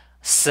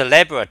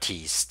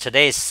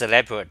today's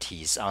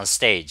celebrities on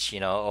stage,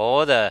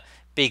 all the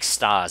big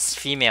stars,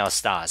 female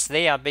stars,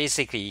 they are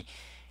basically,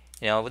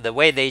 the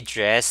way they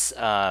dress.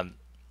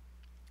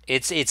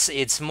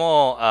 It's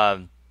more,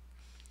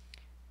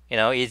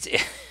 it's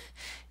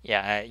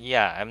yeah,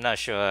 yeah. I'm not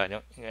sure.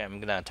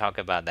 I'm gonna talk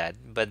about that,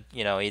 but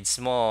it's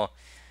more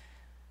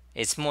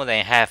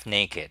than half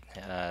naked.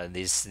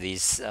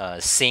 These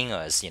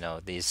singers,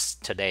 these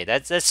today.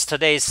 That's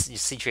today's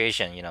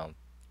situation.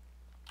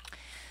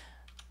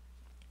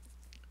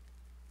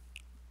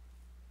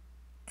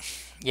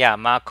 Yeah,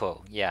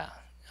 Marco. Yeah,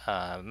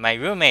 my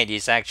roommate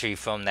is actually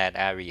from that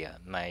area.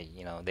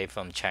 They're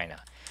from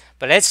China.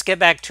 But let's get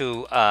back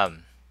to.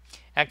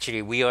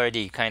 Actually, we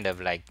already kind of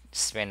like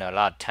spent a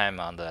lot of time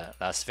on the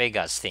Las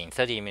Vegas thing.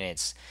 30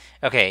 minutes.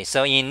 Okay,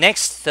 so in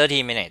next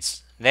 30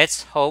 minutes,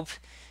 let's hope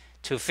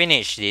to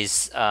finish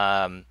this.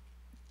 Let's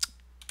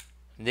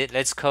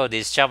call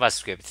this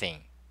JavaScript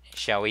thing,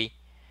 shall we?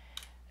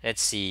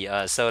 Let's see.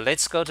 So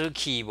let's go to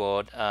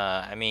keyboard.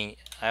 I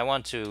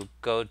want to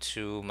go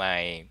to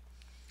my.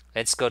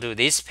 Let's go to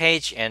this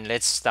page and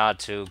let's start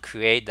to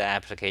create the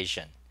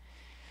application.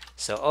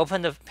 So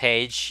open the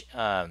page.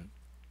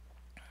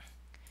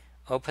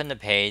 Open the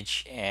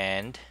page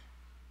and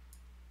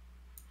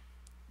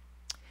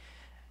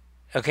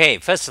okay.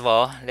 First of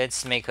all,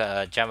 let's make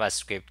a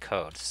JavaScript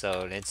code.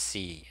 So let's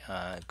see.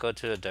 Go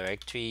to the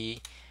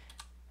directory.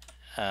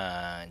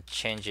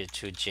 Change it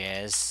to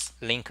JS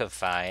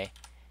Linkify,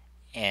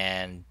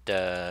 and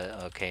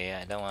okay,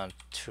 I don't want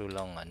too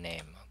long a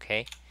name.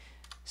 Okay,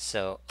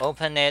 so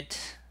open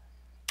it,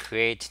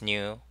 create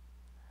new,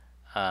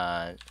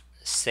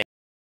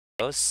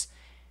 sales.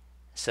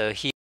 So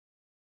here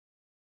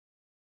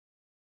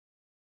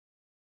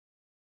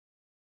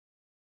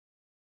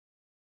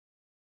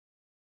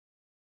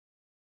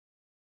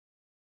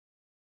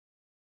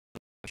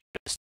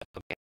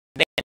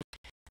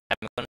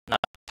gonna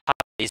pop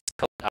this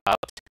code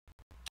out,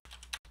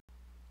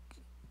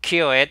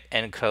 kill it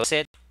and close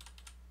it,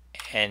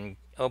 and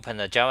open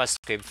the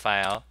JavaScript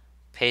file,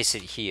 paste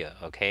it here,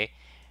 okay,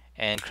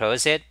 and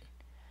close it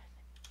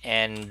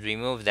and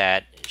remove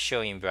that,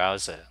 show in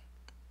browser.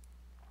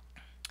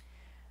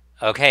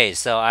 Okay,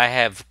 so I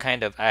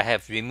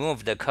have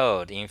removed the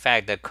code. In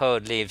fact, the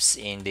code lives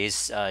in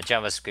this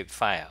JavaScript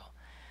file.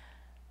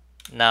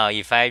 Now,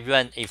 if I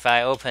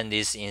open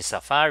this in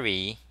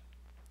Safari,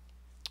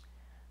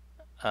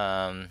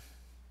 let's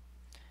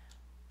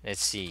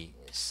see.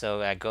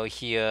 So I go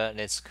here.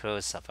 Let's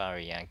close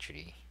Safari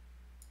actually,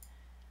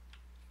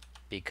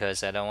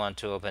 because I don't want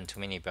to open too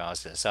many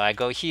browsers. So I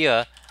go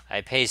here.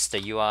 I paste the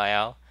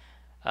URL,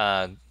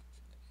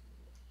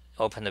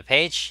 open the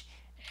page,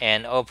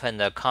 and open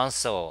the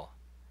console.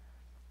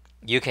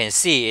 You can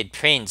see it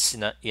prints,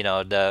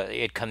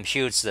 it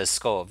computes the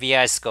score.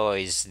 VI score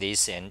is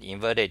this, and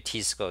inverted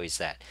T score is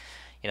that.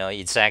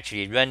 It's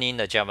actually running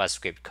the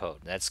JavaScript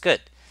code. That's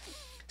good.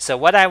 So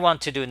what I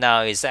want to do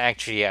now is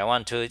actually I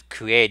want to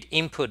create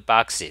input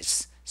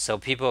boxes so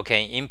people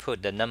can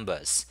input the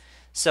numbers.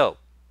 So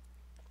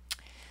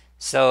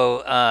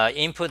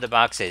input the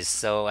boxes.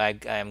 So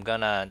I'm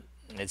gonna,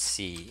 let's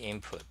see,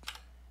 input.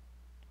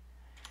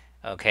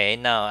 Okay,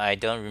 now I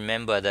don't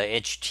remember the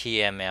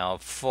HTML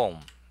form.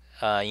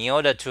 In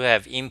order to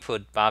have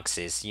input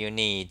boxes, you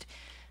need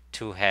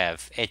to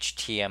have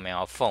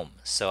HTML form.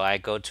 So I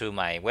go to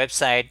my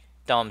website,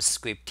 DOM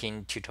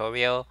scripting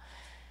tutorial,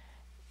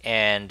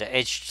 and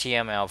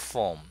HTML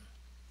form,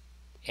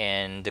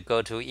 and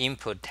go to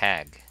input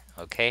tag.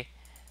 Okay,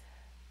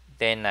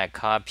 then I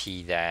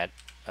copy that.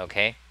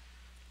 Okay,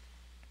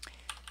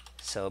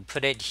 so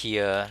put it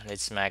here.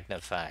 Let's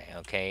magnify.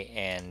 Okay,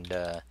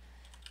 and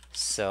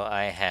so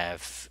I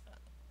have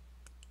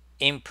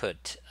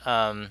input.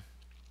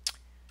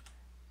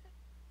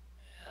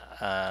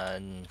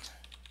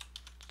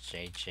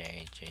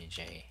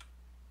 JJ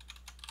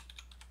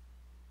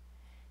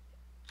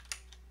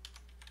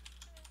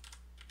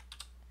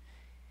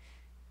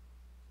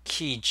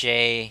key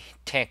J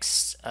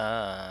text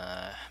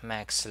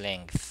max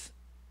length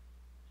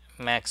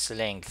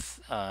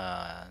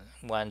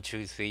 1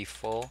 2 3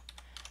 4.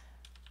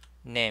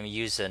 Name,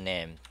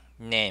 username,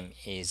 name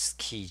is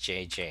key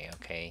JJ.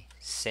 Okay,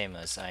 same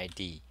as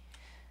ID.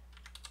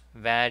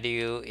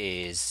 Value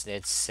is,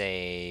 let's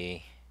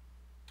say,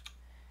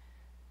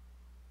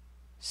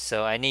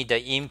 so I need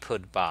the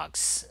input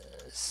box.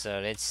 So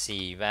let's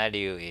see,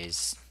 value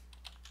is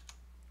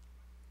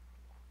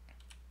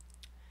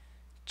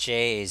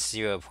J is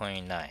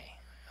 0.9.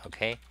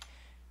 Okay,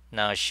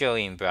 now show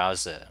in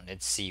browser.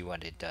 Let's see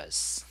what it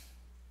does.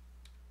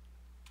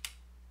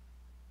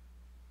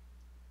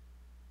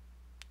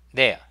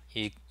 There,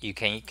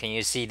 can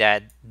you see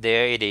that?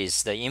 There it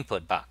is, the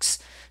input box.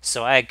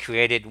 So I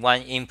created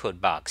one input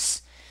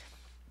box,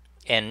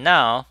 and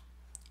now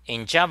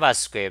in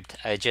JavaScript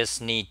I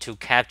just need to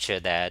capture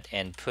that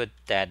and put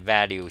that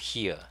value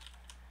here.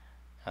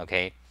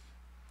 Okay,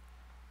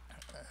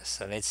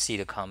 so let's see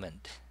the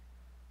comment.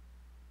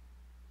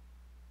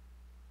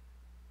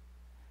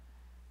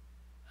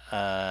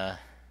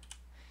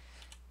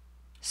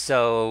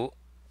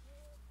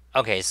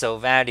 Okay, so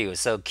value,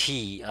 so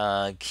key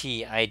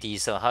ID.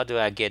 So how do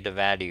I get the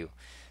value?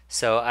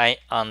 So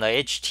on the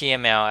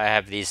HTML I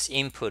have this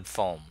input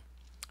form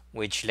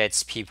which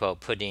lets people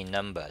put in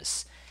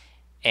numbers,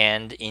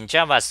 and in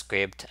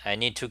JavaScript I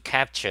need to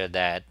capture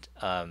that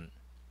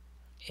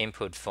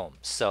input form.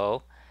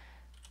 So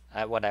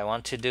what I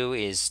want to do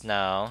is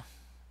now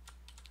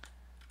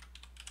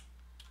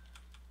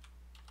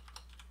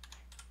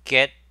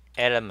get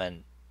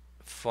element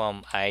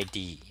from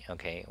ID.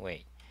 Okay,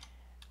 wait,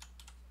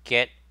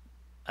 get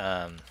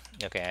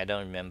okay, I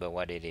don't remember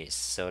what it is.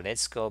 So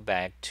let's go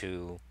back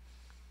to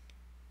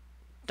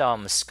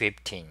DOM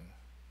scripting.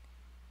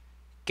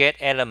 Get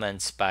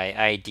elements by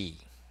ID.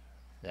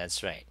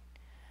 That's right.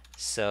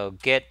 So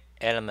get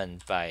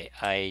element by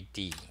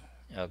ID.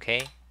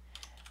 Okay,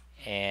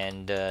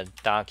 and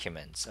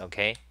documents.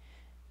 Okay,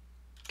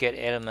 get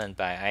element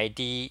by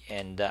ID,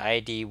 and the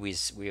ID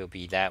will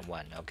be that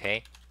one.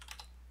 Okay,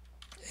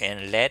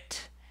 and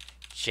let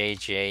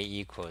JJ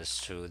equals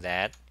to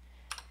that.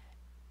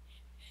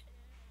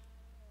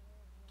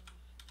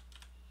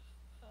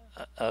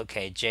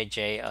 Okay,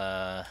 JJ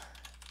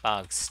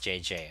box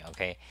JJ.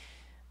 Okay,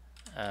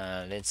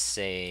 let's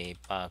say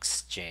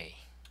box J.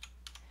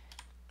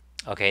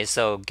 Okay,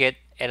 so get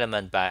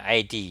element by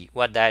ID.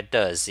 What that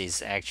does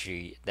is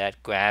actually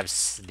that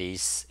grabs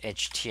this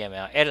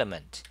HTML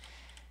element.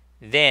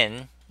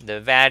 Then the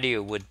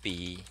value would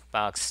be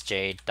box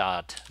J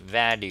dot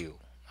value,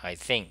 I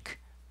think.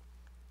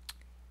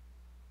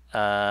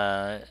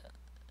 Does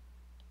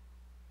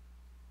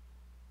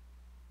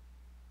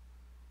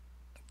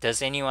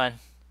anyone?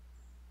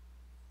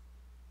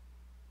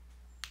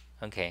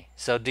 Okay,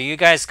 so do you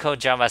guys code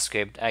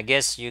JavaScript? I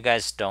guess you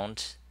guys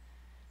don't,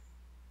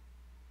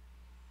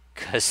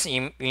 because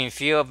in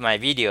few of my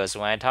videos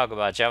when I talk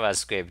about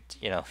JavaScript,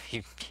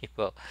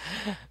 people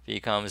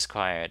becomes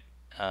quiet.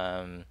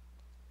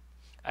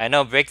 I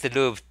know break the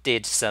loop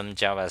did some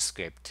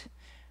JavaScript,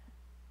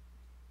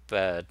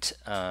 but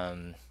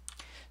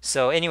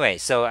so anyway,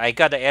 so I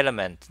got the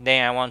element,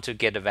 then I want to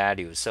get the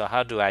value. So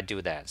how do I do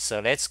that?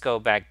 So let's go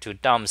back to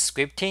DOM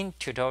scripting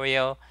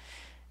tutorial.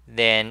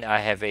 Then I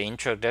have an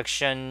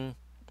introduction,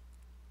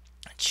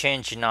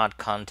 change not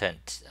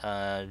content.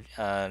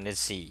 Let's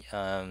see.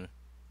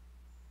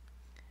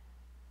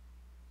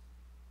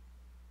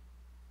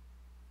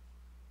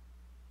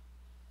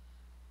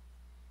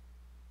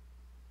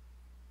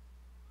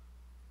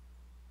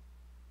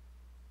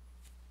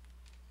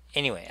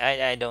 Anyway,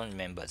 I don't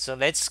remember. So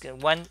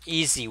one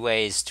easy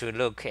way is to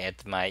look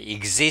at my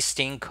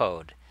existing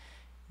code.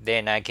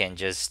 Then I can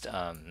just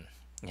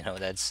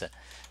that's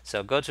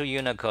so go to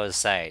Unicode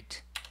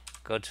site,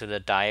 go to the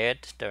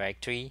diet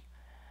directory.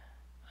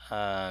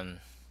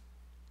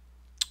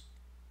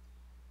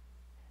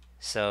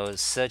 So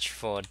search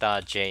for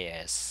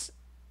 .js.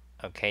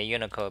 Okay,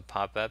 Unicode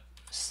pop up,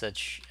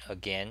 search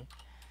again.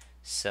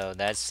 So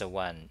that's the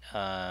one.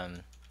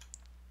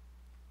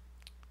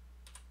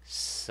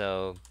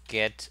 So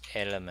get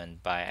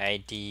element by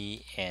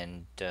ID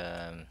and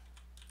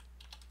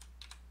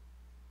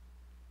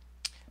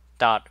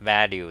dot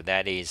value,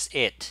 that is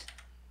it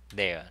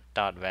there,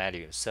 dot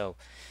value. So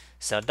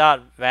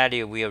dot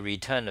value will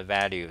return the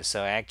value.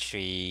 So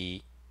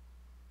actually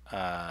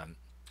I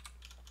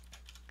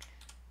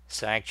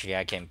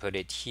can put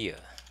it here,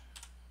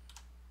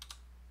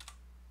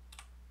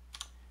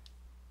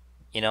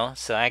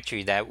 so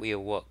actually that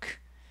will work,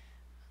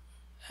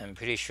 I'm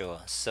pretty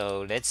sure.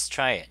 So let's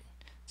try it.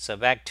 So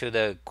back to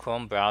the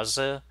Chrome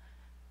browser,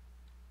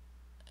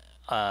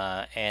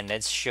 and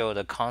let's show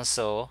the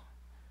console.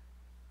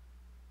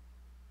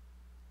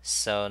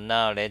 So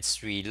now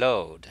let's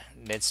reload.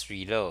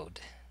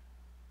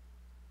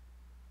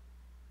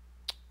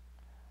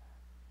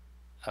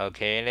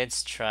 Okay,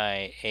 let's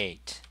try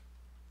 8.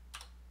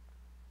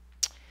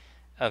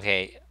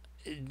 Okay,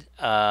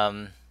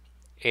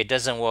 it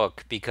doesn't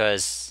work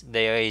because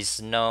there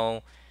is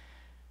no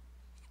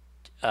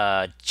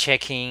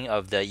checking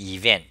of the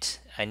event.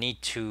 I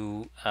need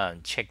to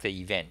check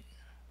the event.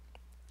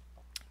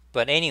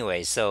 But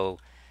anyway,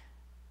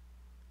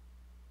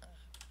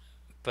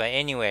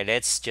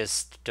 let's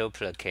just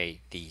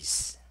duplicate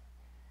these.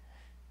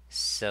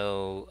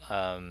 So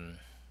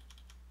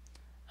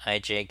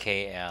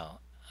IJKL,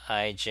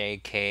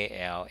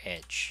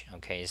 IJKLH.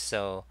 Okay,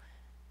 so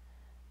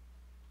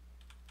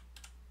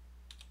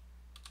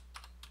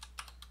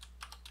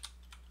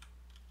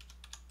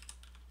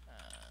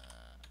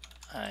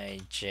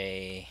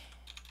IJKLH.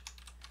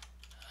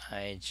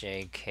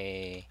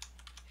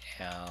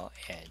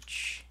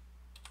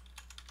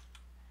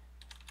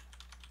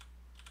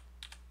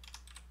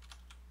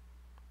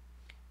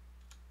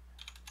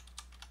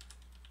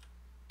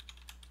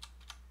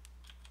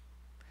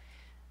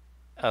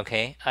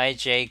 Okay,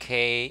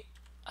 IJKLH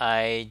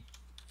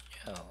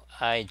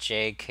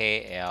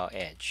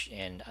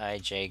and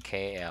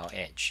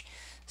IJKLH.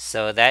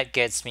 So that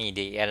gets me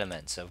the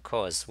elements. Of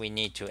course, we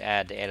need to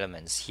add the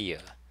elements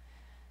here.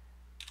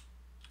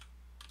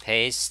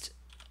 Paste,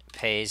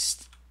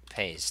 paste,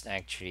 paste.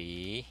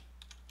 Actually,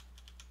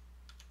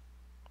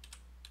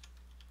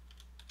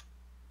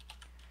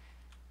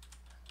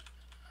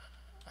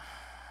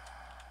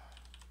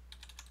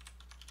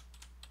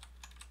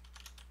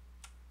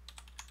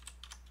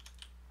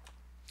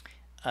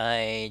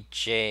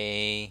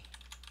 IJKLH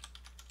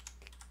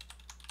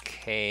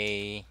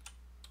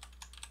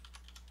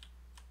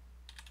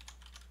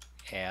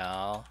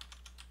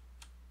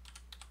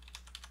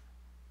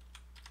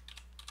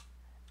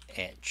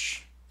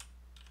Edge.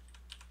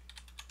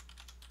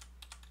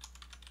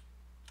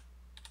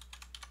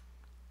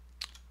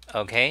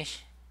 Okay,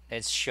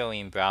 let's show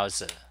in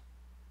browser.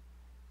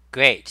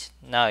 Great.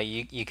 Now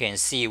you can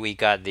see we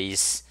got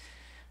these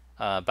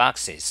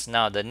boxes.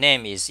 Now the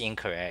name is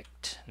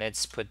incorrect.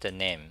 Let's put the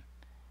name.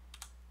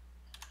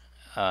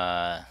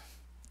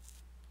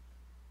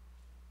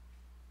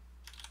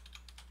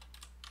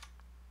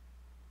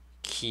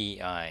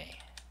 Key I.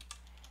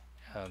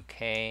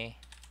 Okay.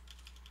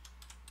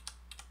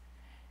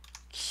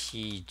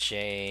 Key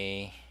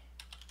J.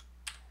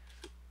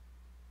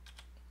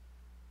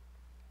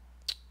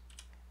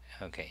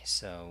 Okay,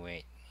 so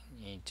wait,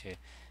 need to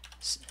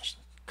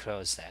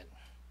close that.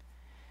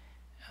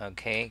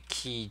 Okay,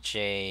 key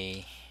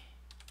J.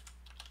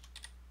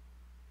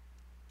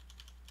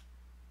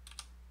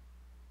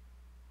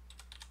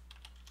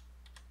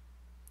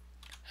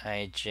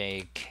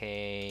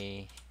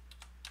 IJKL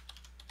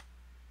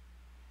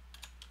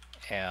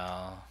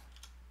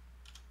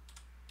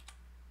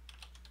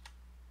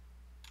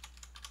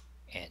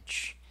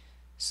Edge.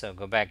 So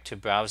go back to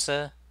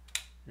browser,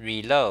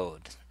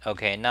 reload.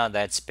 Okay, now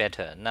that's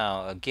better.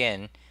 Now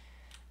again,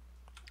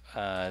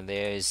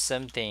 there is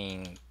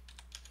something.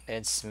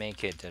 Let's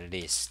make it a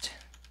list.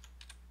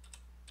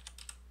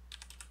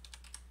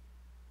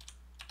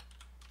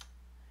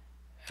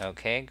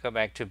 Okay, go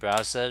back to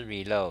browser,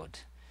 reload.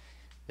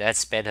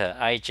 That's better.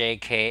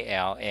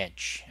 IJKL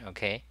Edge.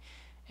 Okay,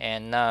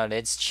 And now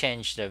let's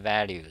change the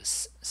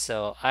values.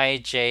 So I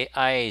is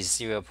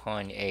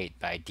 0.8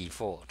 by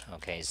default.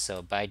 Okay,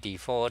 so by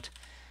default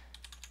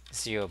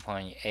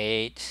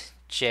 0.8,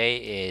 J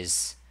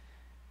is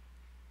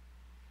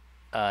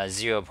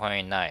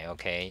 0.9.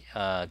 Okay,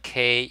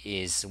 K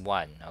is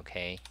 1.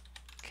 Okay,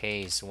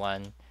 K is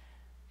 1.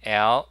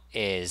 L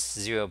is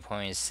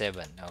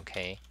 0.7.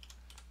 Okay,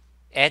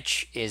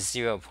 H is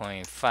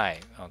 0.5.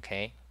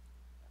 Okay,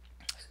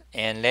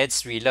 and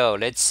let's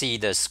reload. Let's see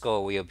the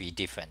score will be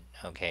different.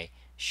 Okay,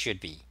 should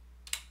be.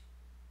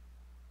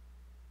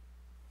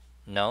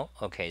 No.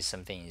 Okay,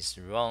 something is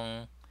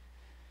wrong.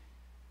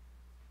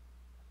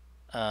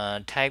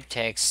 Type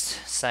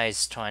text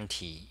size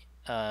 20.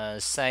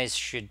 Size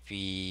should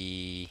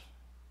be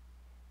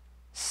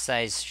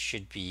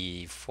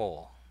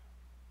 4.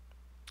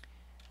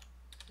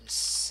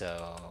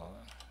 So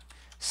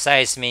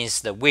size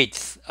means the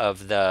width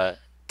of the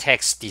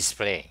text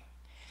display.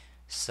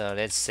 So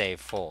let's say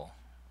 4.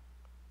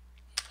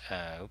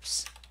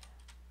 Oops.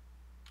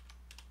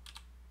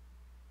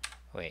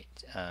 Wait.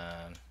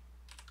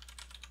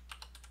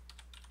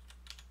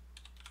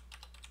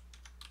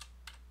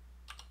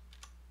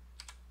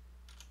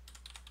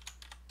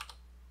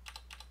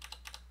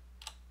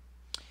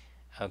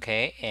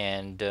 Okay,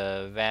 and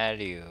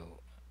value.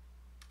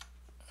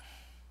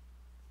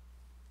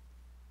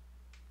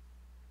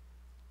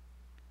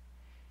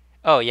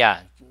 Oh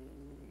yeah,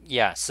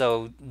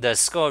 so the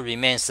score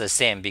remains the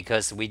same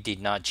because we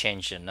did not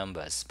change the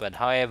numbers. But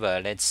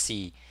however, let's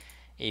see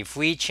if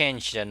we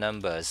change the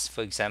numbers.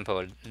 For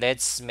example,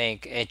 let's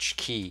make H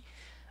key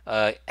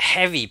a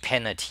heavy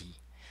penalty.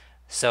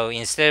 So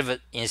instead of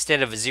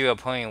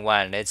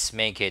 0.1, let's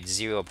make it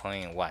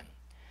 0.1.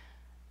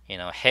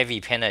 Heavy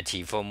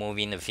penalty for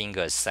moving the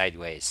fingers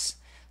sideways.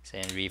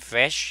 Then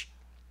refresh.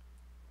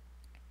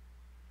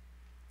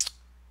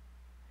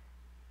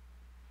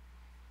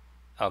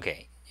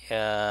 Okay,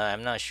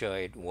 I'm not sure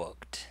it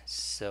worked.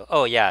 So,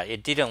 oh yeah,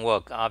 it didn't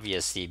work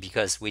obviously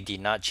because we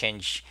did not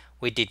change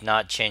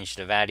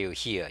the value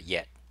here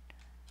yet.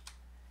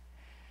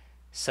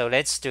 So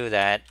let's do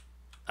that.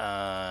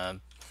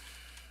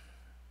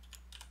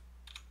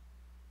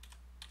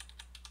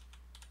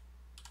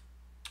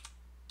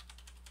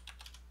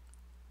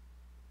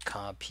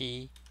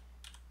 Copy.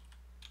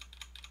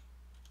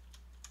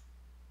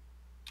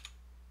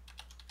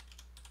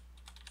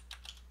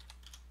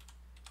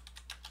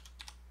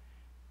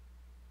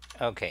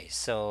 Okay,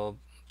 so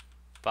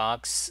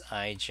box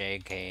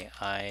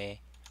IJKL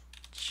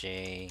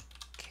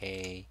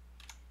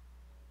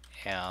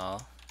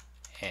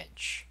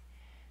H.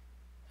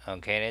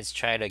 Okay, let's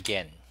try it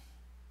again.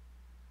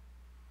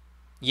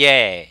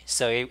 Yay!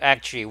 So it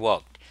actually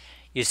worked.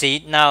 You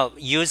see, now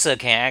user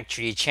can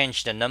actually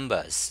change the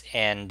numbers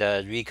and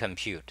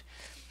recompute.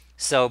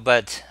 So,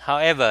 but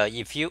however,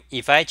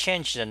 if I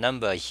change the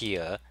number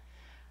here,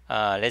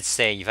 let's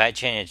say if I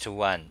change it to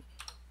 1,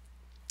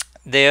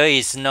 there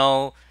is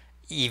no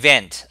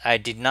event. I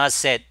did not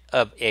set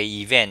up a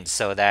event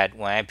so that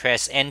when I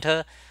press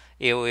enter,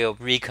 it will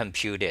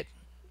recompute it.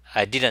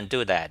 I didn't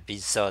do that,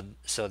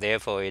 so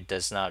therefore it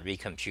does not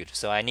recompute.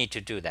 So I need to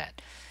do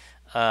that.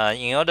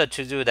 In order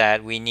to do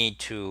that, we need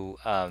to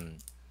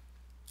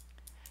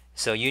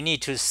so you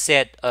need to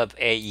set up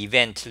a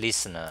event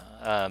listener.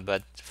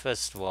 But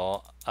first of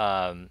all,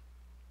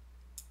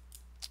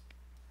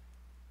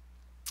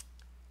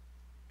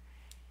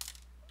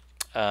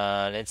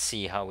 let's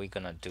see how we're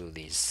gonna do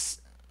this.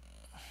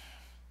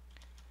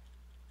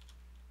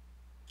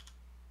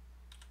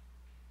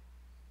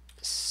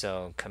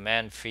 So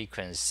command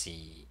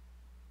frequency.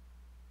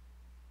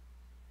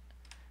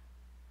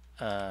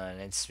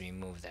 Let's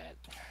remove that.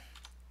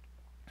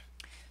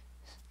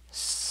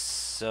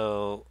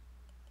 So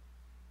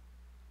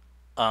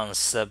on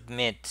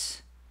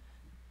submit,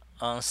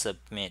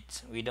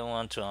 we don't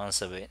want to on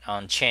submit.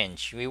 On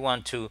change, we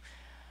want to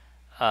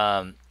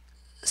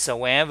so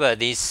whenever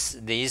this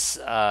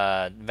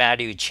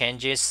value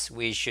changes,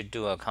 we should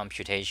do a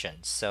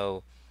computation.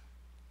 So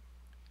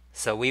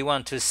we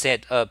want to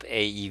set up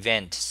a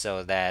event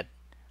so that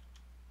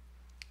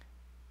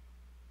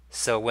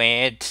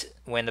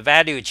when the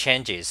value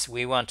changes,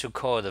 we want to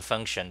call the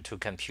function to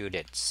compute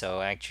it.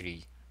 So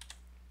actually,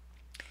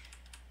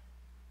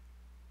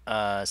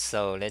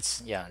 so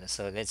let's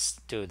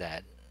do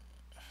that.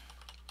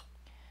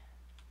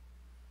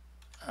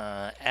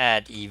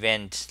 Add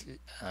event.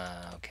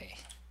 Okay.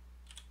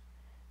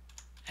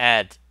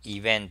 Add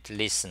event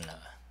listener.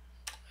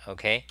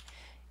 Okay,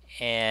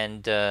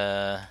 and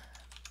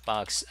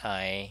box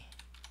I.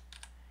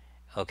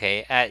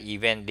 Okay, add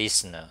event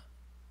listener.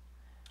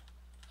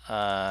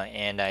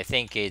 And I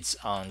think it's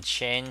on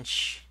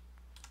change.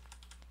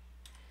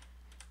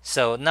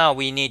 So now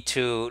we need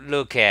to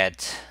look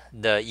at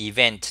the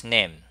event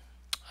name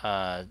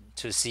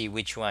to see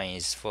which one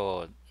is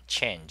for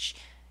change.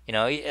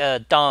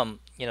 DOM,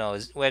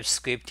 web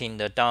scripting,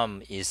 the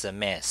DOM is a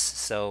mess.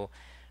 So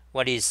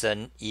what is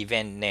an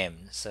event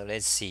name? So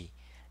let's see.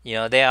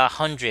 There are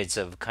hundreds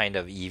of kind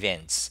of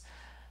events.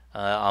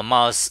 on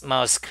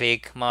mouse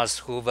click, mouse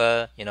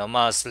hover,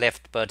 mouse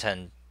left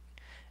button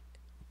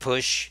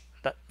push,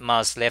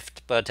 mouse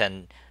left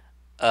button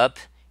up,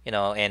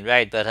 and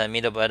right button,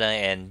 middle button,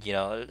 and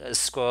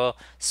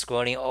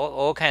scrolling,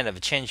 all kind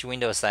of change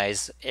window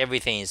size.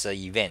 Everything is an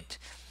event.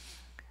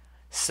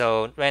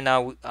 So right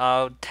now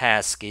our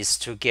task is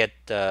to get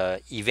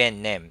the event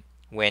name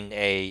when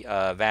a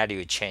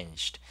value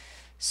changed.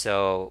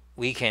 So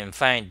we can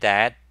find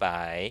that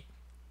by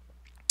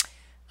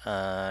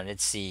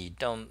let's see,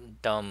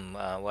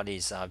 what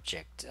is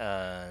object?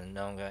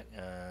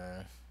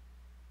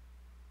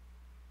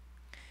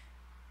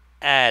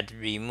 Add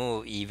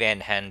remove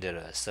event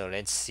handler. So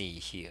let's see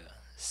here.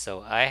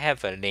 So I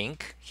have a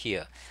link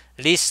here,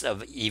 list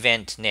of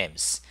event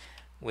names,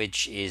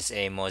 which is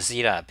a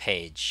Mozilla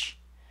page.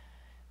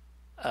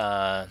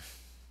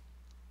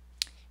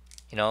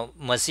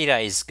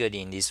 Mozilla is good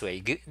in this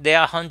way. There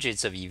are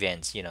hundreds of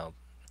events.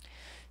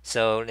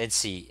 So let's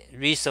see,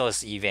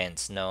 resource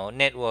events, no.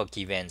 Network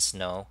events,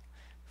 no.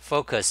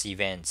 Focus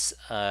events,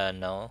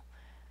 no.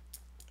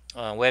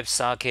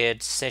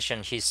 WebSocket,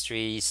 session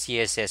history,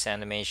 CSS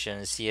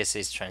animation,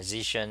 CSS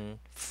transition,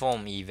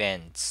 form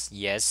events,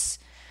 yes.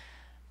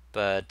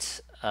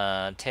 But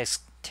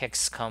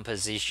text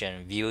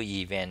composition, view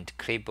event,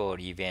 clipboard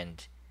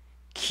event,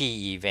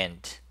 key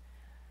event,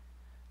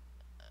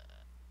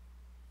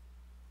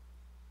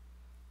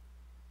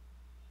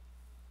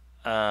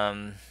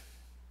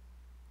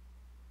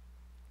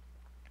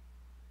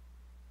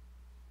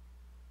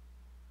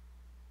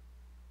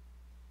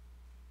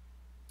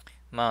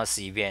 mouse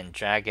event,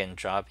 drag and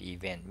drop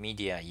event,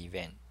 media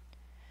event,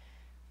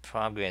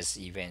 progress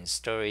event,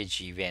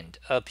 storage event,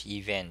 up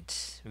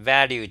event,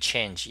 value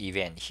change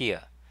event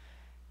here.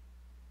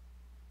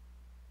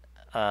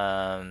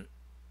 So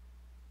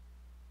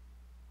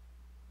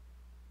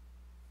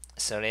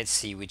let's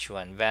see which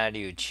one,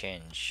 value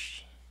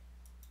change.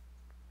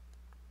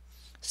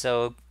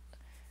 So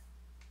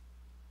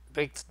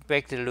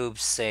break the loop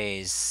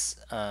says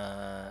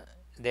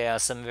there are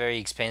some very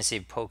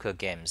expensive poker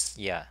games.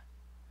 Yeah.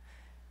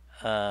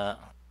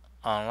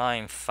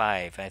 Online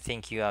 5. I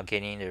think you are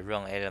getting the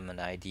wrong element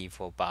ID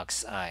for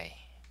box I.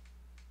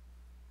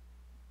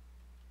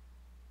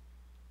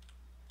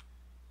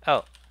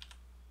 Oh,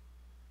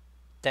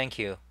 thank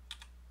you.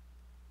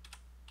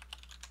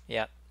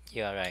 Yeah,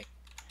 you are right.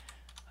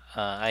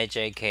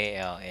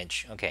 IJKL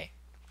edge. Okay.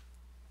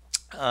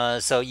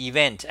 So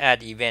event,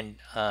 add event.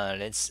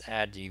 Let's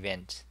add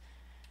event.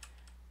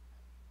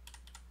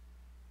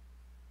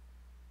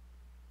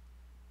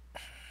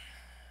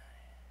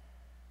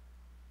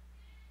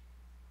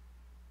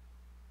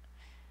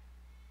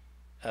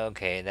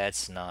 Okay,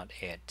 that's not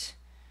it.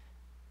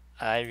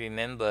 I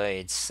remember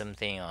it's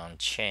something on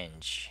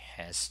change,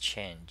 has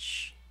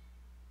change.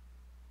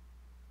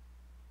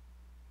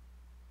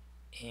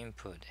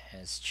 Input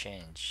has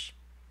change.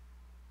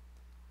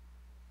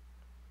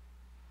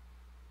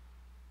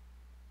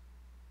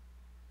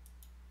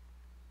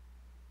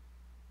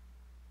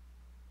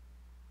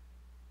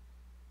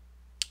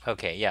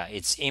 Okay, yeah,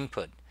 it's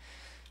input.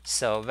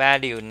 So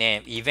value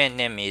name, event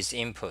name is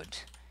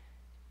input.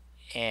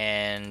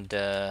 And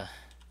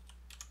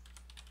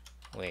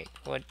wait,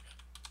 what?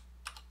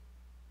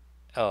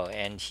 Oh,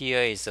 and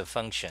here is a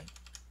function.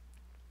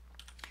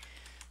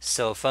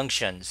 So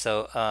function,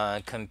 so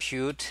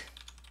compute.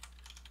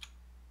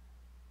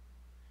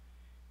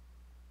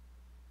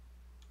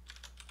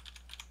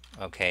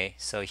 Okay,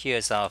 so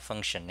here's our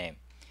function name.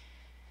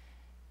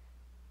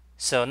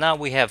 So now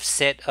we have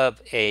set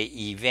up a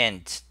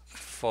event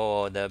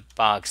for the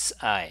box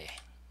I.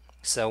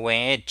 So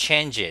when it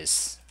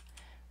changes,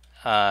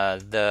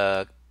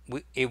 it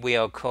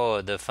will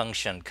call the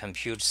function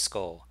compute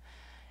score,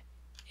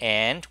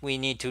 and we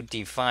need to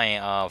define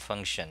our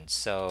function.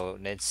 So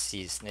let's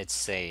see, let's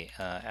say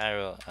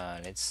arrow.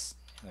 Let's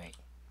wait.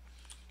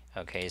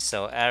 Okay,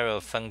 so arrow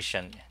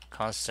function,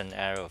 constant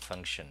arrow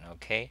function.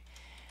 Okay,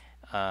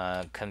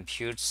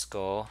 compute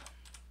score,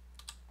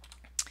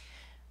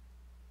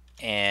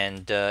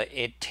 and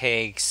it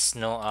takes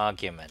no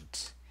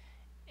argument.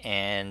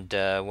 And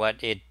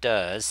what it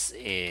does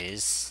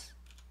is,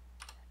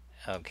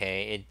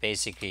 okay, it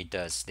basically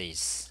does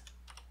this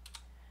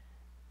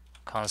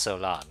console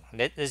log.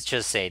 Let's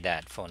just say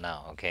that for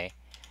now. Okay,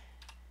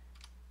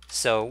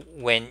 so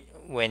when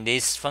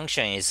this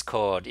function is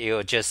called, it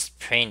will just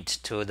print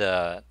to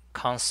the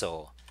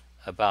console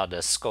about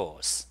the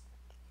scores.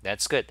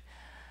 That's good.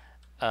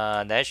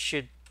 That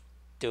should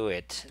do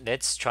it.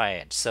 Let's try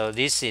it. So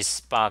this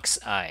is box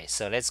I.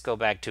 So let's go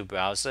back to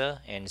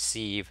browser and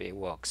see if it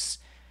works.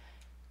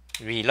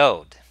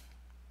 Reload.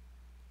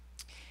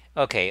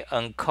 Okay,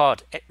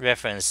 uncaught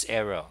reference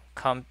error.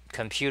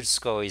 Compute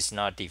score is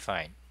not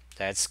defined.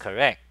 That's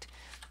correct.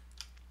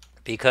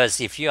 Because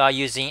if you are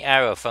using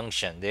arrow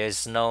function,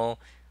 there's no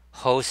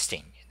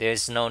hosting.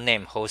 There's no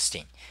name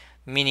hosting,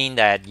 meaning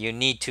that you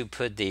need to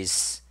put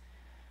this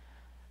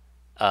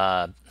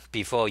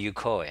before you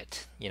call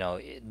it.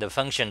 The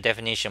function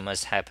definition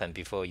must happen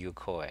before you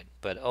call it.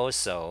 But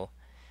also,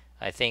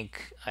 I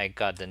think I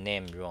got the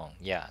name wrong.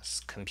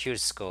 Yes, compute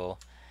score.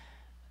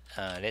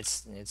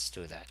 Let's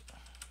do that.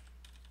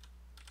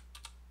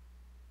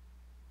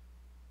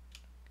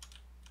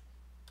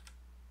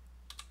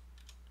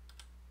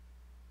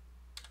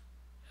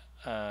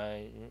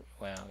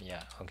 Well,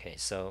 yeah. Okay,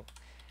 so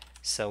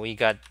we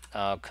got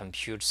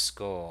compute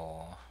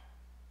score.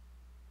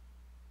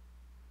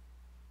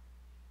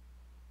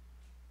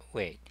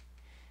 Wait.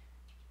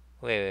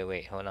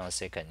 Hold on a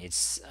second.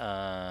 It's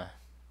oh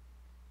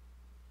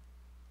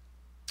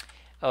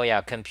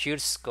yeah,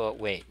 compute score.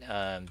 Wait.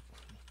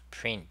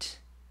 Print.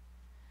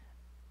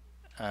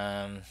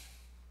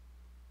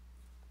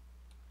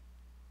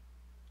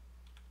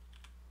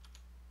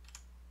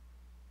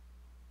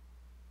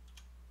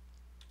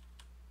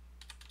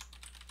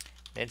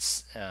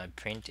 Let's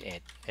print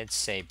it. Let's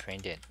say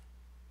print it.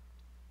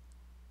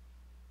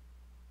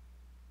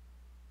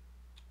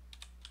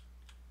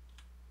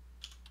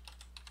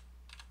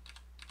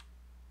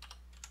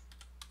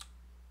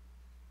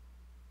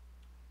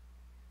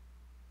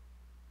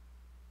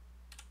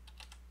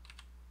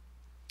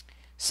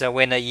 So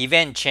when the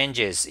event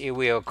changes, it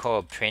will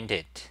call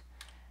printed,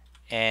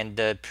 and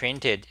the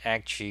printed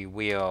actually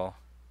will.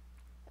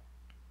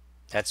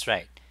 That's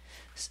right.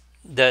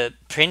 The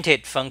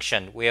printed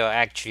function will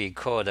actually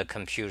call the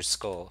compute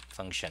score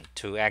function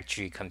to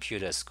actually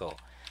compute a score.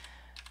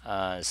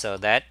 So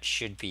that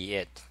should be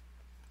it.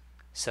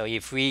 So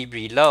if we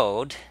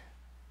reload,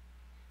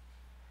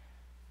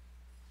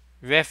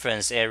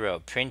 reference error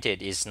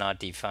printed is not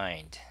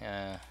defined.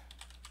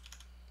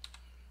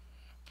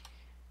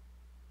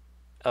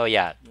 Oh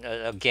yeah,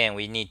 again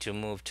we need to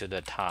move to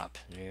the top.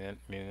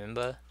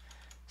 Remember?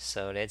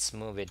 So let's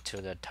move it to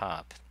the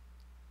top.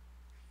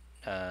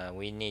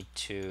 We need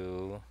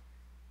to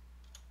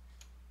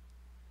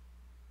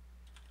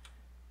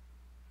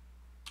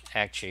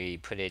actually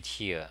put it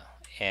here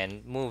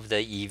and move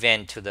the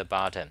event to the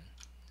bottom.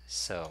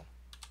 So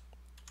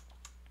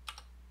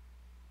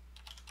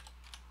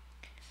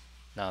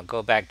now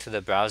go back to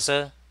the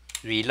browser,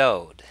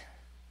 reload.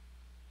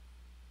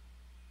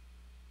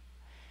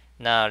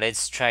 Now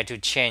let's try to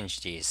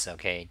change this.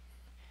 Okay,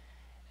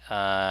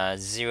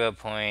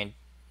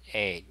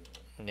 0.8.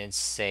 Let's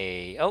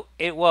say, oh,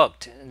 it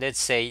worked. Let's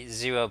say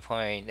 0.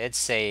 Let's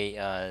say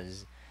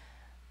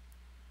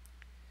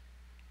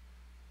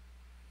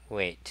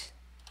wait,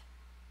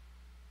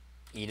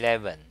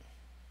 11.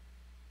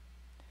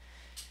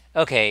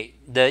 Okay,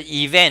 the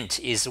event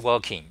is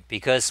working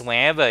because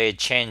whenever it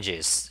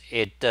changes,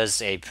 it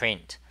does a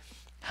print.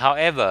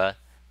 However,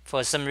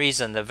 for some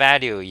reason the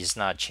value is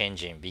not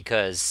changing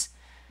because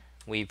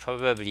we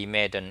probably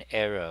made an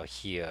error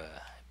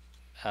here.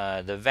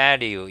 The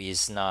value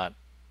is not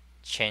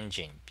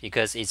changing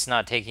because it's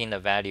not taking the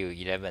value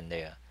 11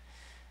 there.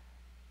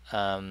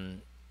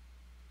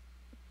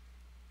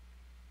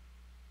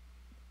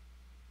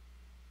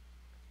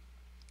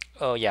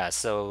 Oh yeah,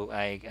 so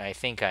I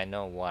think I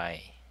know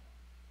why.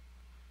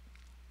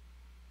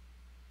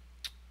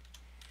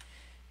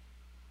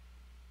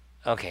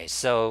 Okay,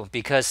 so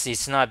because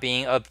it's not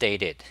being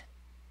updated,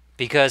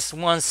 because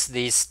once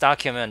this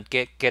document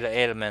get an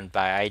element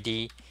by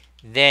ID,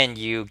 then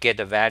you get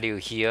the value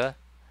here,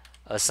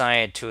 assign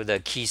it to the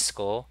key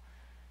score.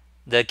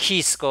 The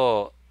key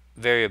score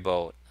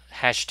variable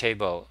hash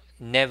table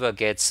never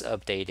gets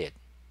updated.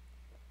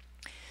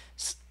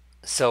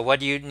 So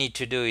what you need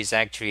to do is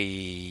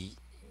actually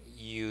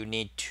you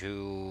need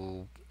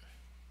to,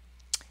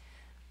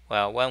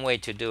 well, one way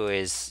to do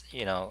is,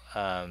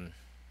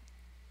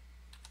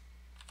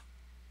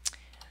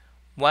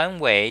 one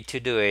way to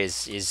do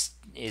is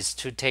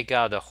to take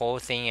out the whole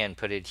thing and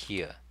put it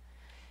here.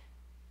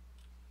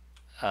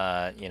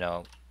 For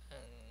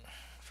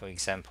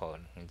example,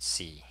 let's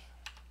see.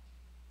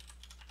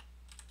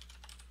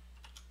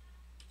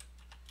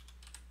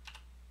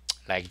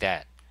 Like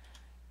that.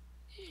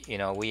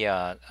 We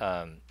are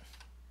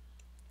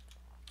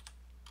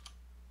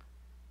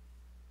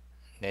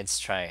let's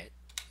try it.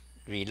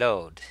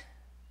 Reload.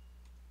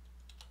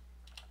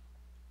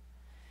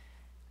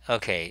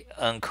 Okay,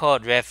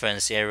 uncalled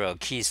reference error,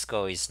 key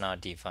score is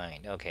not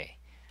defined. Okay,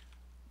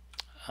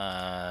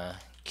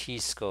 key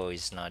score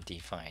is not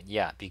defined.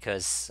 Yeah,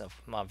 because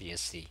of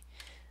obviously.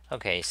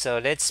 Okay, so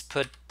let's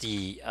put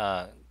the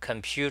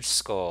compute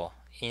score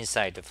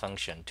inside the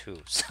function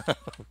too. So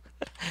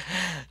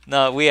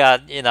now we are,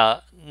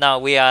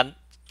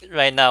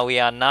 right now we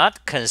are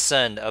not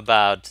concerned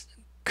about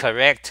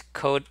correct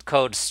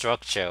code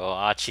structure or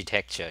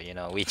architecture.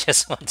 We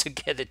just want to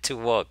get it to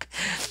work.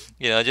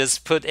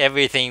 Just put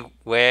everything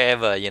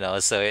wherever,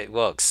 so it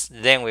works.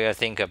 Then we'll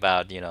think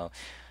about,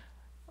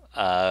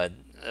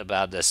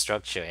 about the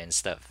structure and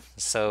stuff.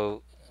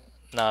 So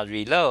now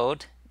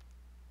reload.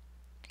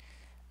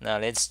 Now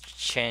let's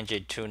change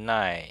it to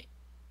 9.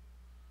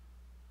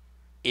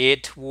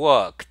 It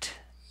worked.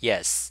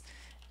 Yes.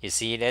 You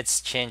see,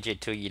 let's change it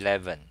to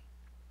 11.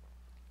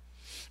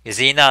 You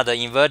see, now the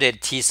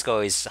inverted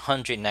t-score is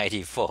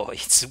 194.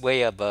 It's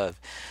way above.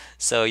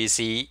 So you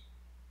see,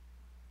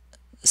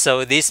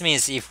 so this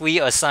means if we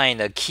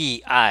assign a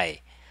key I,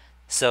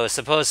 So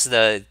suppose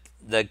the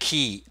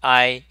key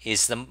I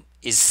is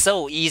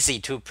so easy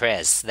to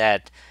press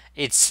that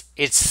its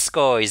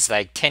score is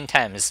like 10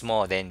 times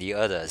more than the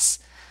others.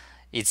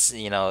 It's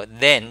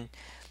then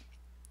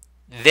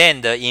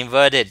the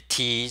inverted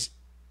T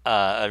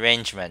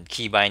arrangement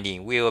key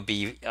binding will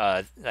be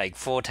like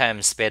 4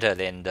 times better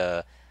than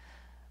the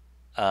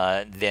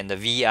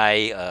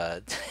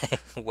VI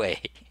way.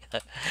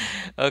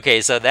 Okay,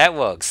 so that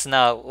works.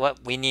 Now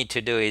what we need to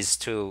do is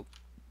to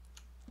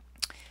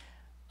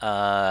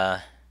uh,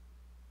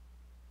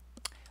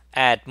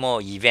 add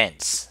more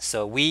events.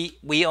 So we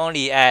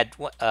only add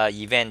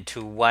event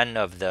to one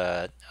of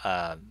the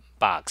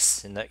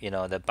box,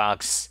 the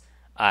box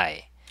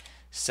I.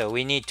 So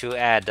we need to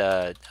add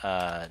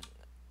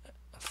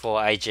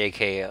for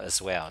IJK as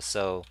well.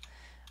 So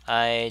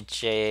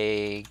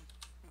IJKLH.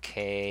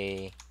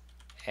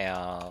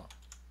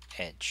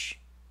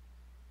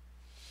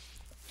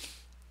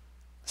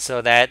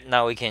 So that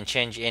now we can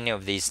change any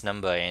of these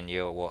number and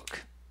it'll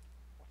work.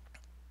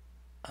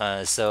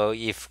 So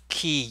if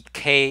key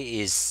K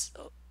is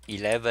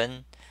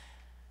 11,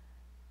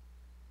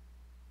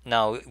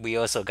 now we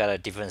also got a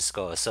different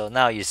score. So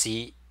now you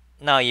see,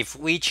 now if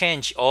we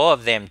change all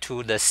of them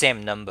to the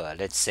same number,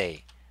 let's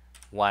say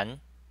 1,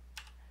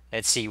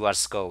 let's see what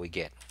score we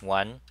get.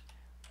 1,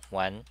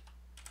 1,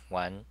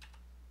 1,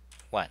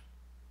 1.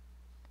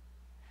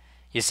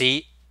 You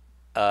see,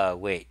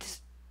 wait.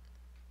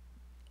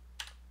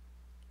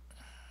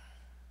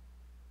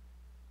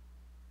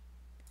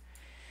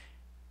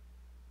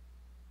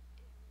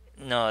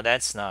 No,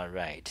 that's not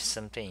right.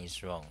 Something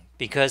is wrong.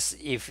 Because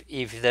if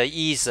the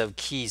ease of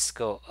keys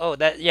go, oh,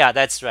 yeah,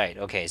 that's right.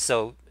 Okay,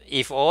 so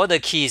if all the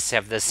keys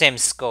have the same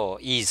score,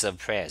 ease of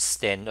press,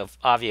 then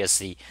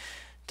obviously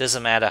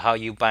doesn't matter how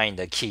you bind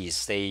the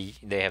keys, they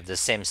have the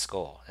same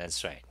score.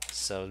 That's right.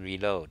 So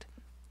reload.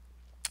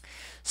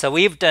 So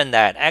we've done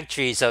that.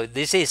 Actually, so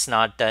this is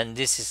not done.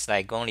 This is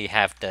like only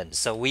half done.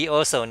 So we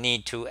also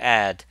need to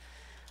add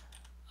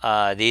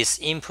these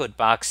input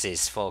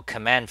boxes for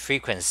command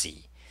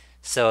frequency,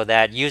 so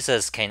that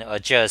users can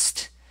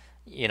adjust,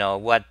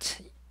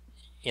 what,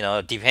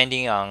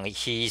 depending on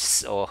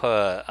his or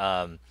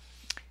her,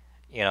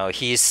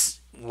 his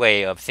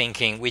way of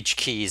thinking, which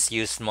key is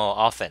used more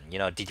often,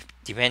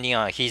 depending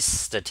on his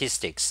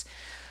statistics.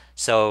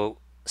 So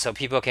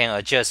people can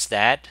adjust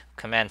that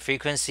command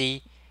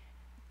frequency.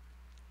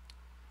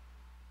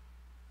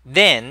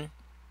 Then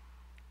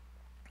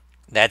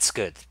that's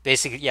good.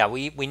 Basically, yeah,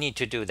 we need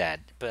to do that.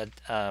 But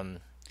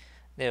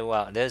it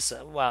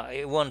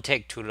won't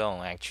take too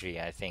long. Actually,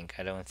 I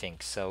don't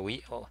think so.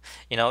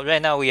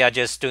 Right now we are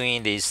just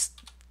doing this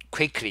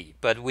quickly,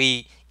 but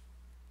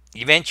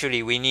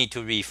eventually we need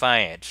to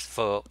refine it.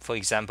 For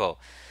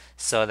example,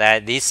 so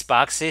that these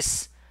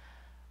boxes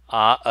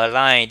are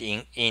aligned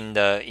in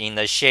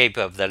the shape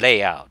of the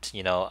layout.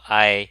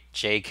 I,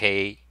 J,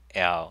 K,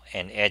 L,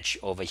 and H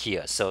over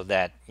here, so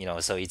that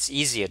so it's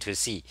easier to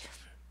see.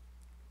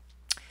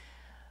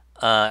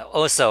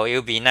 Also, it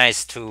would be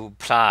nice to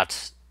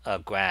plot a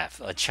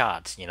graph, a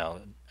chart.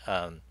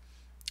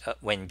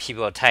 When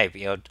people type,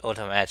 it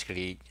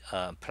automatically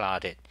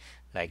plot it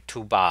like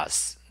 2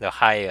 bars. The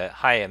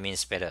higher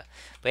means better.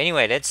 But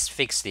anyway, let's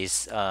fix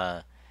this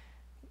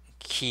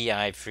key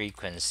I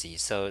frequency.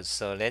 So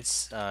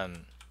let's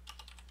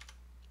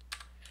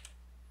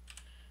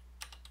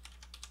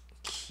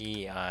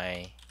key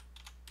I.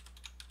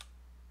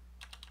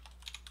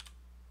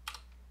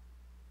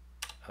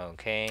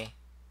 Okay.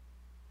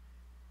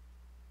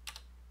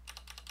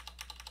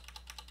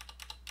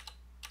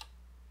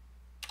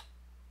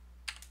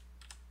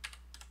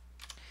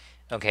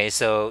 Okay,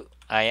 so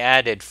I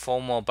added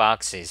 4 more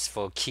boxes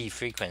for key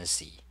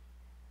frequency.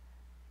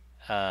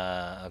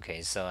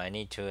 Okay, so I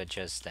need to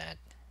adjust that.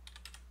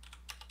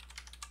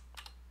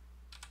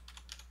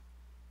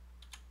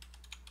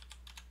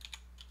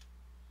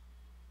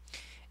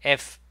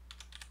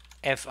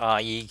 FREQUENCY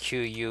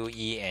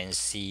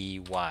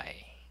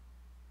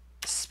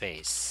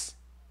space.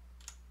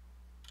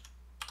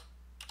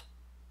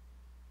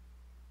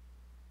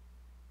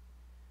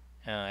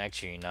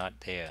 Actually not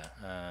there.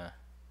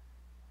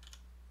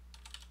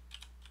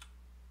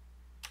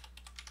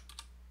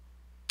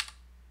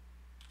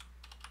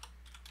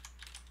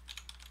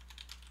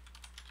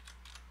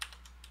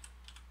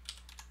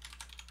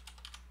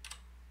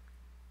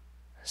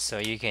 So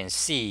you can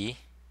see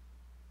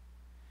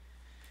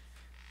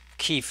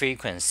key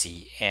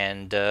frequency,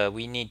 and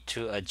we need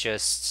to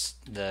adjust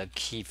the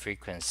key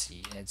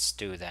frequency. Let's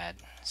do that.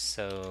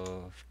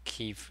 So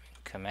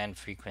command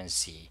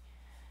frequency,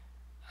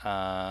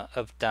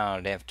 up,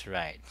 down, left,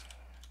 right.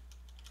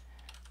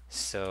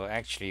 So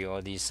actually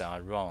all these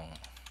are wrong.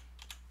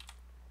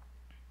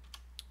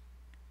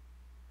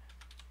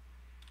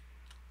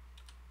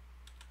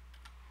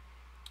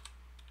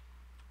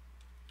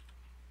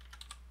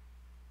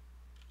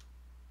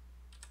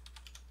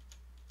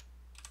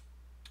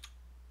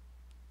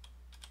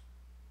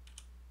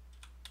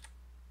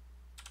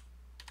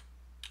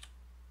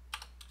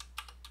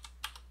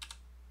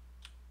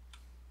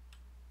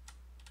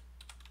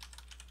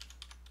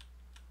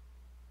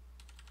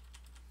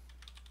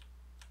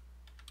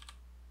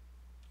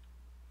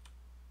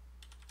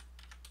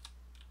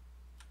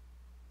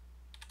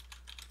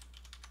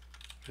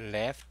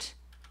 left,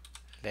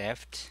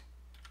 left,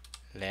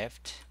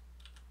 left,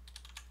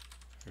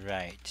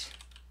 right,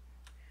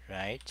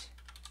 right,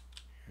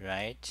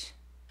 right,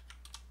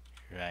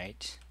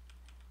 right,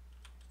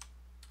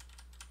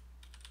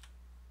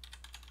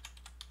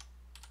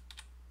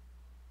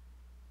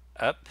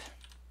 up,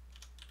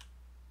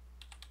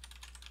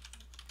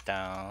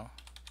 down,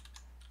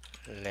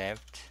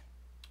 left,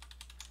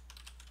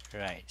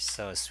 right.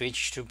 So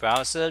switch to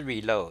browser,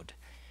 reload.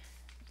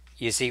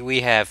 You see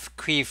we have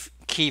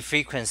key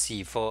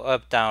frequency for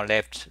up, down,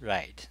 left,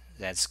 right.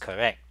 That's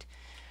correct.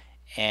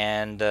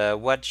 And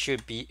what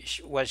should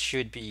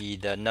be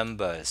the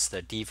numbers,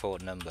 the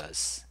default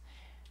numbers?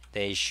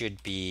 They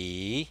should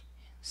be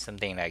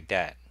something like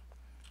that.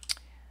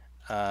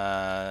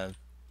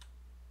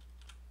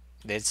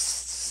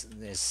 Let's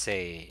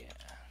say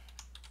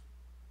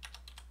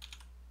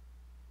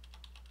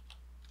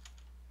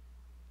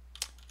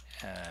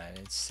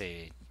let's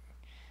say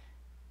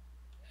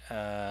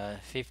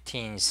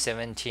 15,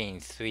 17,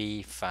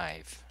 3,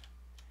 5.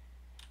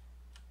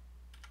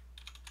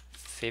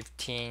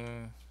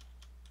 15,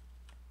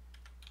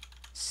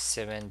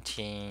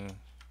 17,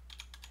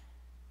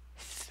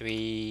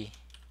 3,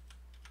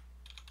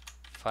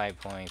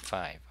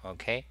 5.5.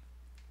 Okay.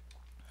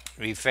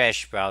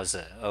 Refresh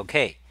browser.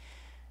 Okay.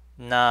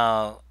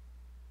 Now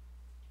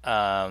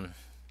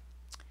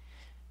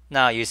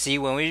now you see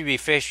when we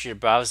refresh the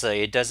browser,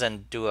 it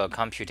doesn't do a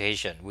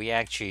computation. We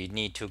actually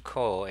need to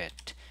call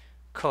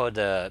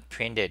the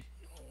printed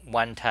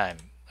one time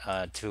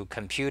to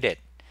compute it.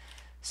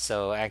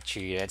 So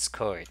actually let's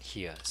call it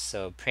here.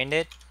 So print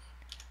it,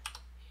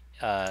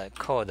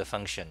 call the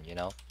function,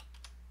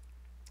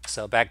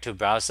 So back to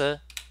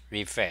browser,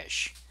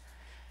 refresh.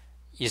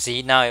 You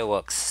see now it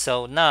works.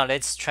 So now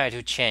let's try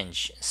to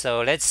change.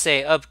 So let's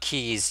say up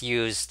key is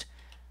used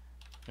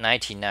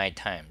 99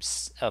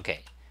 times.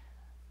 Okay.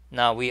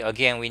 Now we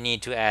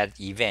need to add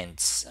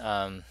events.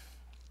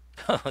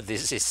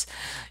 This is,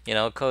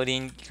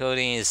 coding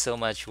is so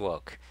much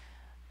work.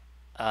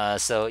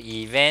 So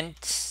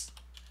event,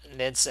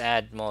 let's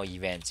add more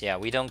events. Yeah,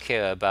 we don't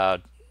care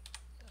about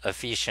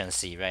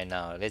efficiency right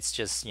now. Let's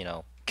just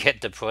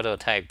get the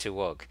prototype to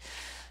work.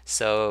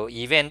 So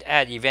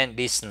add event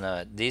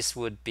listener. This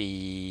would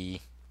be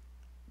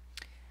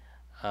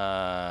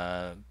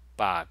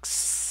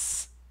box.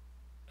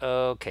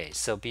 Okay,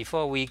 so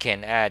before we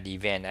can add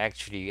event,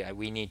 actually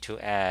we need to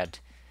add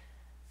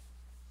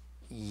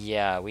the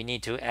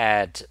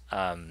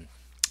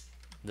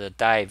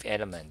div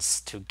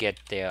elements to get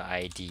their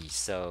ID.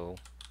 So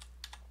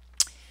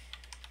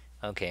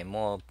okay,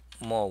 more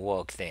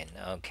work then.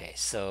 Okay,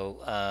 so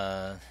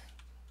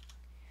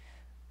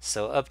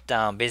so up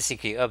down,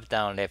 basically up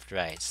down left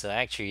right. So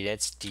actually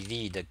let's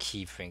delete the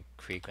key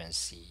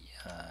frequency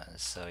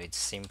so it's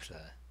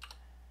simpler.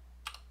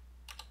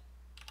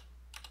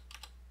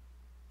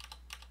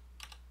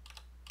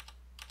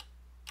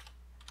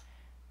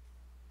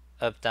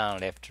 Up down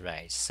left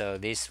right. So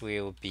this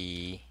will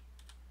be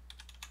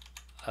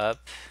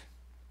up,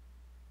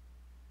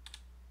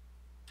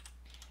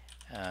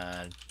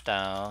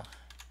 down,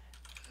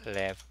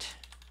 left,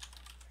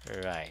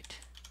 right.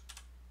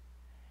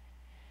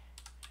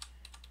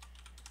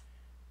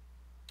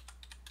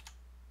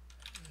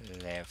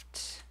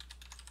 Left,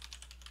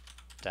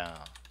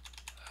 down,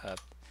 up.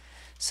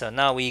 So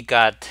now we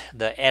got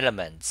the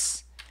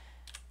elements.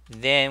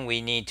 Then we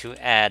need to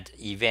add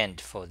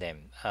event for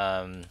them.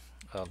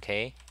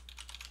 Okay,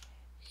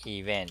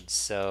 event.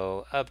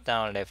 So up,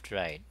 down, left,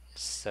 right.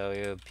 So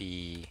it will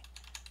be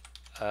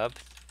up,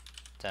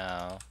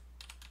 down,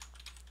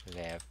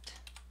 left,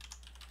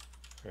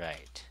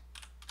 right.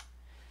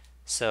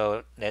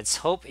 So let's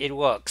hope it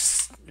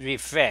works.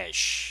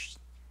 Refresh.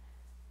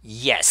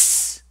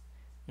 Yes.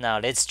 Now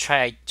let's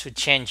try to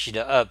change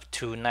the up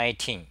to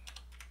 19.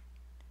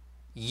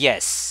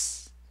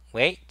 Yes.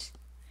 Wait.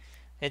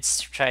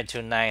 Let's try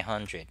to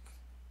 900.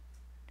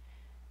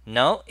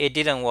 No, it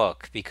didn't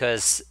work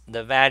because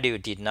the value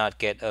did not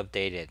get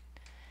updated.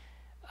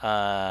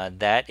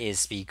 That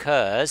is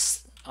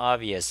because,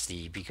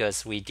 obviously,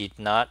 because we did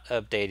not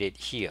update it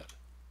here.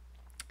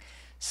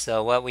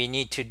 So what we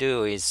need to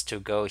do is to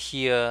go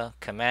here,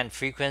 command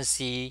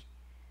frequency,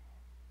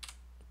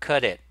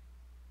 cut it,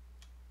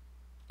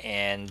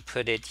 and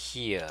put it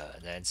here.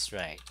 That's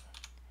right.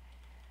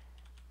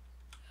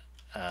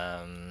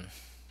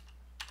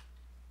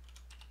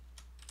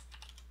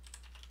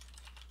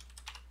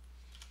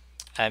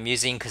 I'm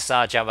using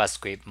Kazaa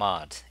JavaScript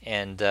mod,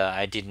 and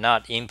I did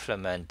not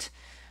implement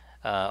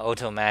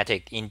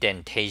automatic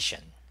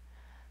indentation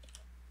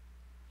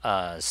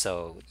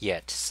so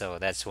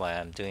that's why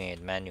I'm doing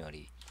it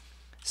manually.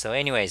 So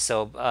anyway,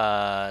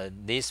 so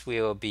this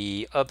will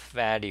be up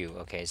value.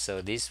 Okay,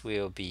 so this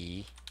will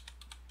be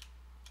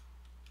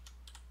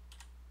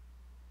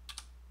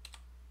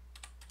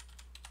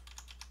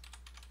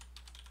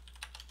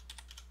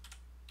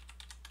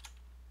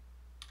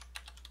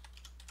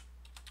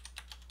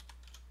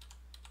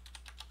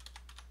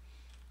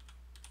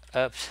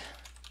up,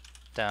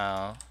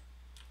 down,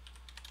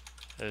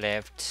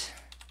 left,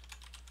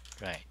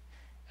 right.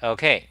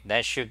 Okay,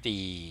 that should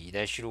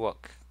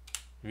work.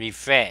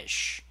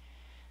 Refresh.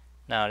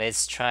 Now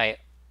let's try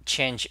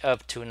change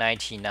up to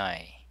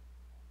 99.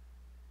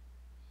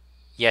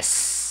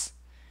 Yes.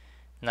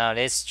 Now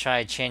let's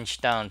try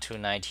change down to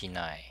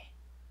 99.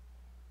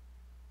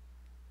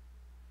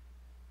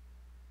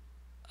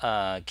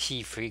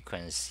 Key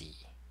frequency.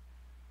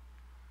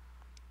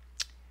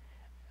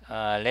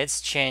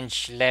 Let's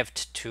change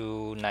left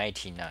to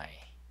 99.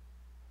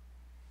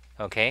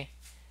 Okay.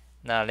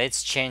 Now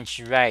let's change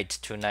right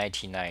to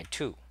 99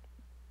 too.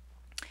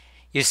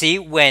 You see,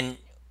 when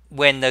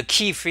the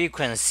key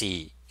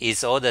frequency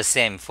is all the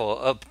same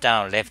for up,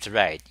 down, left,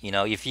 right,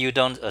 if you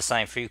don't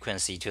assign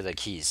frequency to the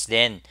keys,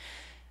 then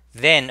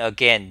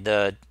again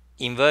the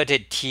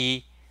inverted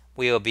T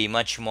will be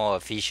much more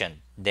efficient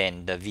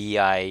than the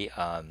VI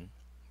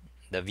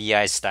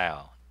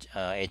style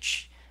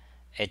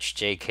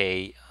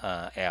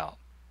HJKL.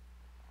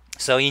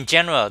 So in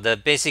general,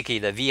 basically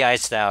the VI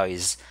style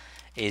is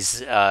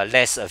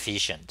less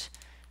efficient.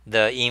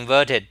 The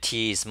inverted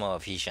T is more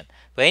efficient.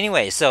 But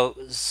anyway, so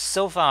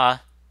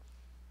far,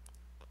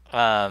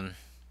 that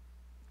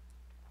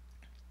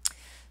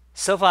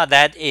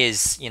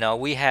is,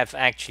 we have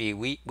actually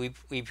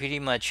we pretty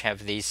much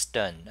have this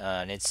done.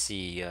 Let's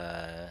see,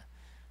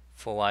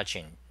 for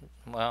watching.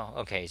 Well,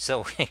 okay,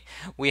 so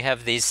we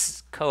have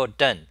this code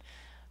done.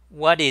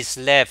 What is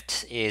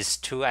left is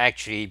to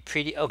actually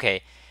pretty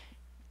okay.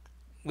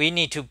 We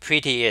need to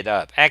pretty it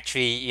up.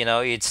 Actually,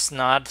 it's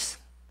not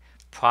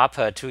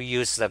proper to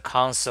use the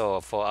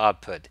console for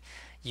output.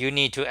 You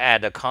need to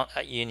add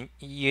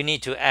you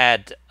need to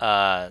add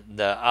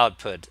the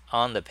output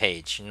on the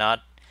page,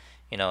 not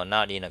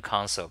not in a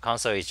console.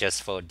 Console is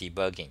just for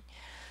debugging.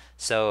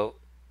 So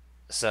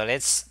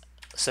let's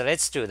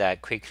do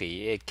that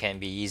quickly. It can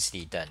be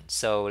easily done.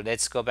 So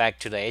let's go back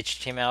to the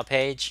HTML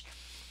page,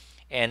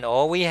 and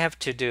all we have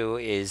to do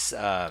is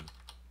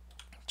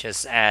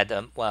just add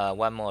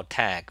one more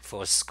tag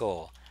for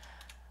score.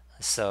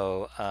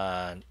 So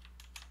I'm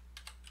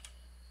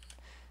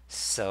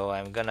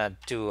gonna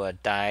do a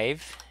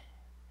div.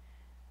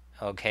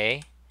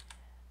 Okay,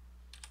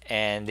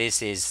 and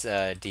this is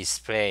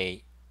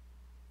display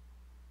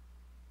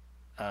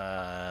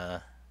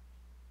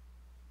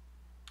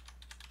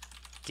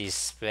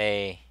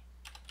display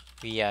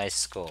VI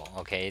score.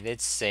 Okay,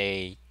 let's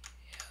say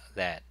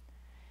that.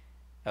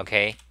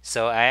 Okay,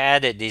 so I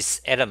added this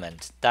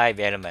element, div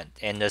element,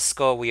 and the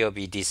score will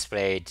be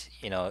displayed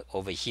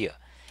over here.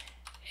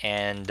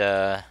 And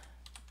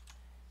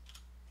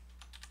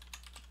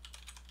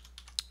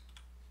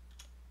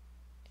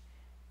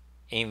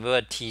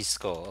invert T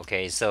score.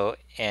 Okay, so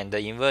and the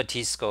invert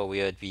T score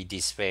will be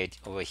displayed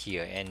over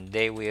here, and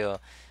they will,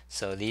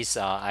 so these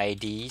are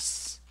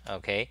IDs.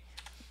 Okay,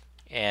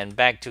 and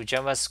back to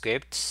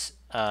JavaScript.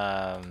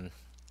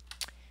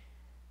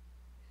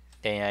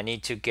 Then I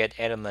need to get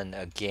element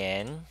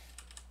again.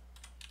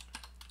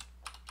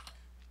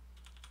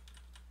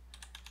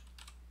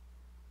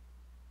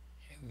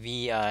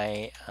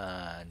 VI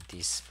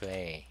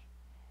display.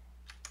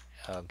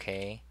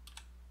 Okay,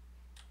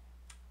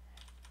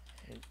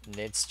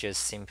 let's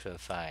just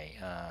simplify.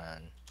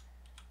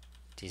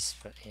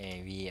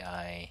 Display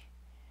VI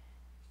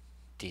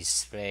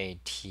display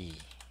T.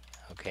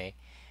 Okay,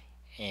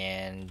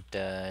 and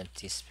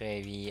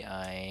display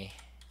VI.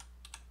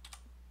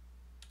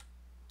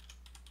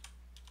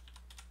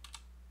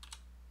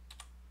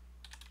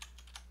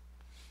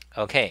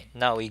 Okay,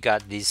 now we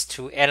got these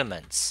two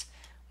elements,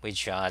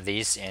 which are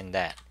this and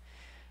that.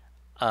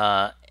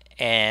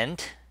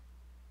 And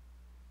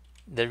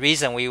the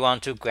reason we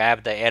want to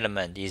grab the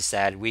element is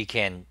that we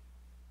can,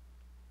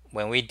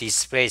 when we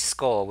display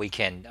score, we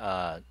can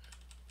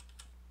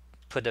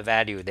put the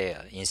value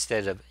there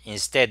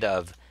instead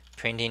of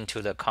printing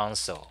to the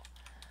console.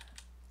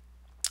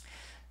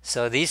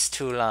 So these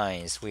two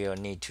lines we'll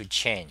need to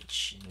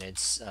change.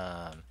 Let's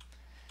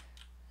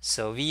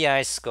so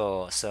VI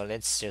score. So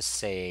let's just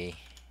say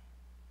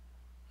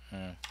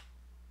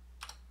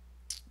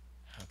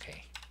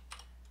okay.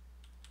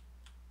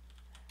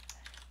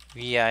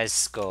 VI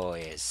score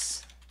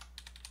is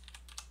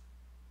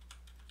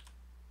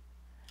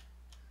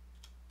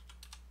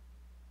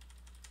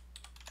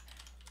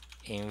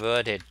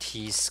inverted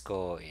T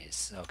score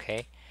is.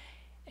 Okay,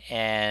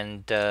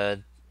 and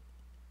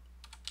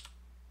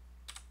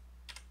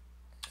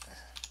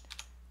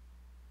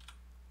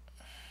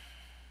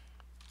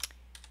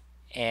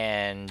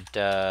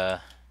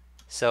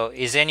so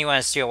is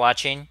anyone still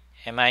watching?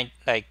 Am I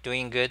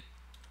doing good?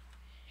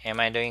 Am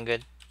I doing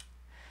good?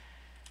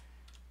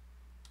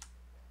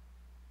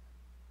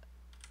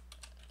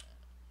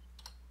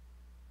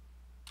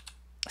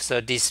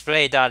 So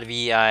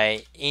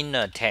display.vi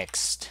inner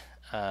text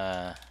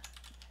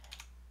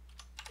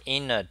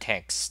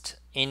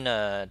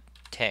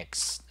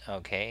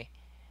okay,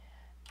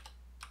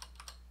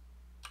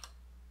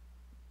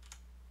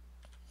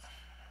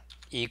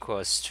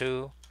 equals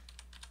to,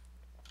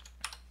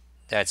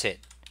 that's it,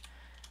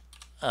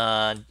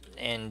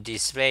 and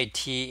display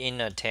T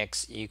inner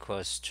text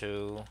equals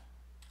to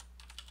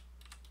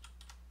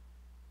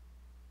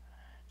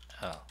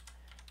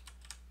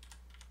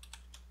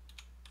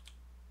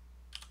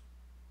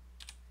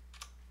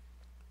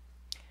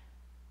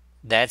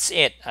that's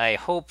it. I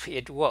hope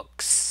it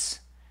works.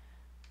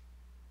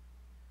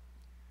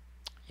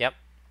 Yep.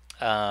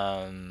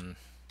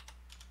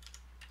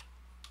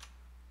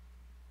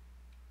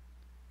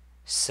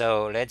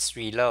 So let's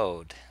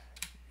reload.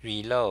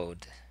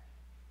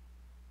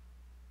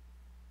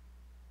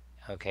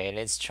 Okay,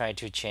 let's try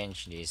to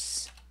change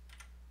this.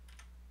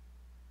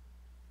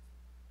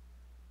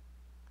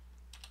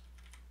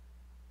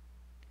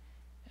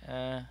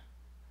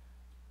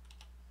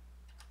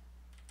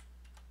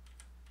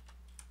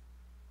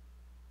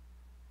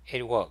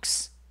 It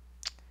works.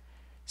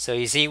 So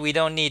you see, we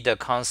don't need the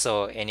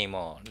console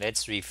anymore.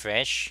 Let's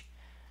refresh.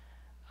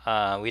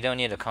 We don't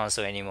need the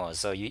console anymore.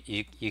 So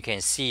you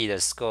can see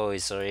the score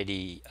is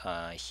already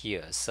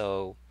here.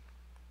 So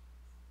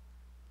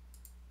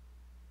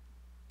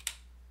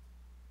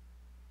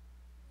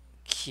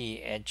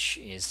key H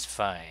is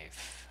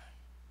 5.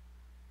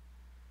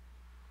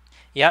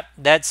 Yep,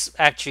 that's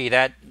actually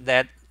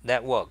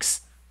that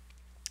works.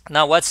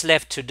 Now what's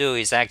left to do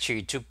is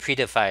actually to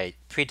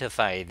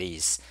prettify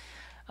these.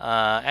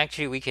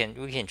 Actually, we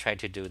can try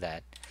to do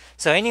that.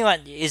 So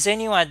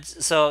anyone?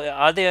 So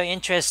are there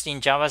interest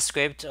in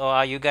JavaScript, or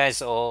are you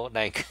guys all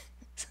like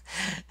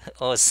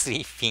all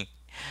sleeping?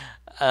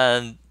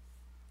 Um,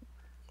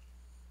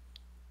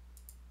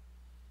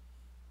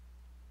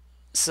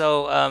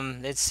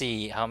 let's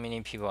see how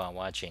many people are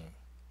watching.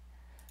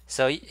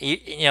 So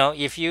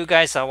if you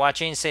guys are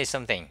watching, say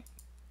something.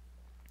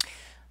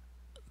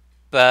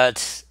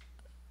 But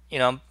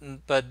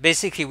but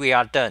basically we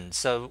are done.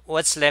 So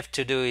what's left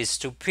to do is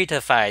to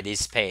prettify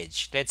this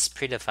page. Let's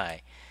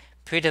prettify.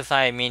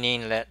 Prettify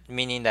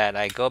meaning that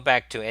I go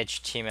back to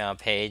HTML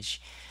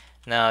page.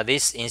 Now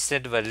this,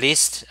 instead of a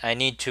list, I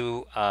need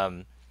to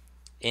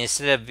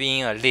instead of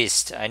being a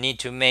list, I need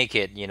to make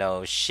it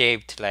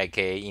shaped like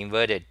a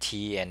inverted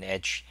T and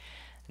H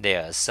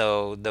there.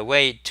 So the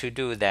way to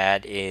do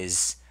that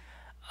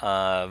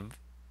uh,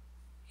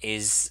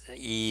 is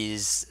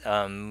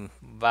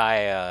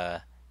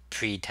via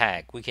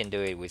pre-tag. We can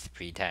do it with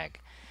pre-tag.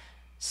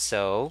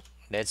 So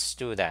let's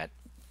do that.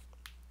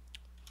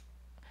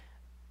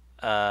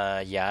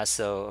 Yeah,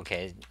 so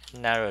okay,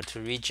 narrow to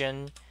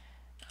region,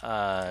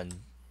 uh,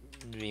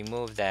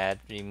 remove that,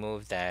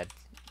 remove,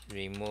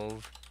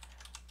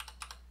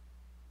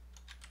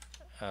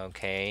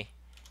 okay,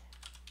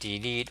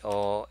 delete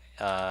all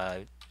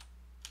L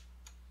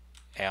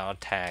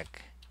tag,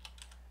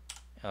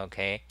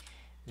 okay,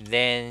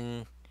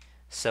 then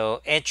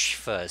so H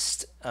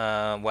first,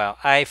 well,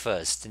 I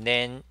first,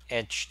 then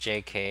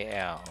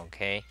HJKL,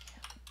 okay,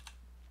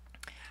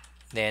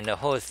 then the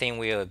whole thing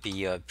will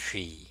be a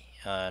pre,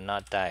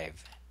 not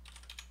div,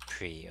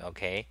 pre,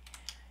 okay.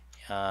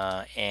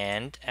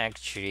 And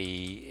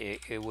actually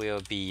it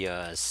will be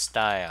a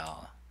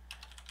style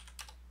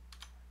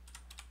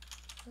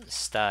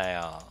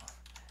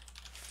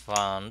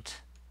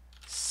font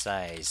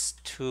size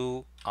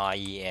 2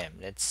 rem,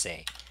 let's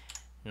say.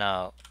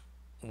 Now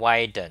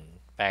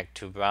widen, back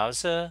to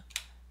browser,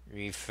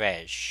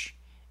 refresh.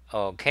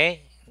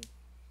 Okay,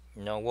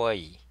 no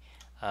worry,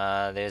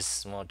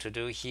 there's more to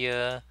do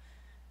here.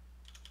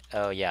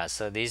 Oh yeah,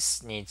 so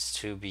this needs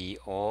to be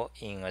all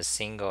in a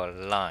single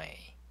line.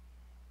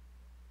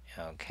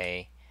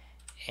 Okay,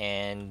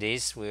 and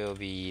this will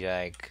be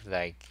like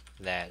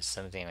that,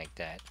 something like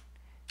that.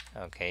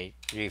 Okay,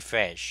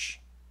 refresh.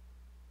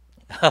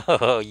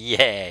 Oh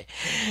yeah.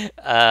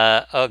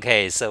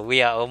 Okay, so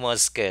we are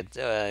almost good.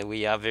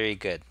 We are very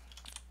good.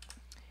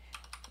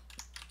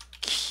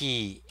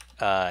 Key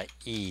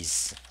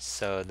ease.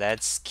 So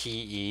that's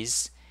key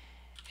ease,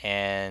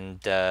 and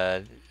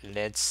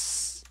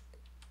let's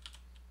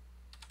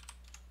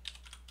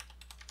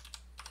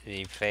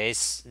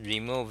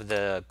remove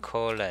the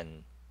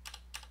colon.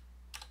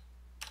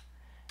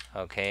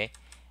 Okay,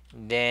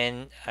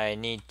 then I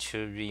need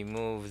to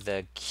remove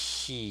the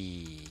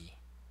key.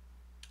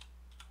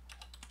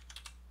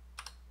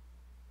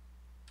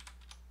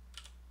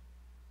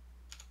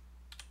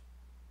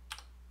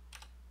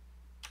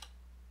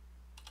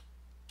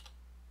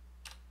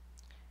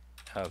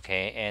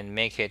 Okay, and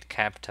make it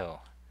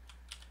capital.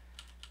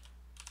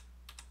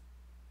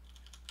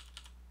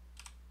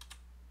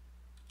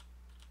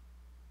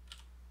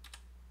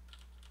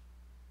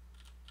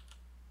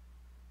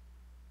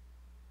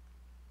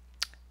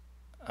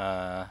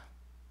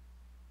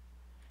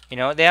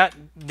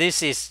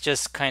 This is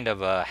just kind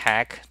of a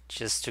hack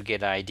just to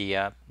get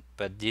idea,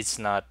 but it's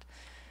not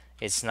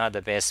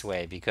the best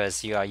way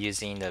because you are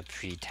using the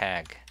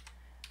pre-tag.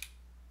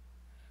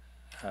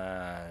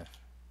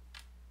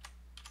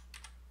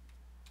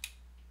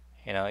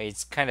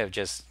 It's kind of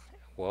just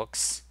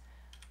works.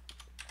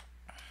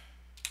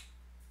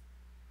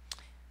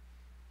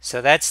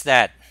 So that's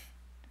that.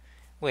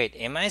 Wait,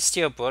 am I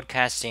still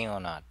broadcasting or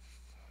not?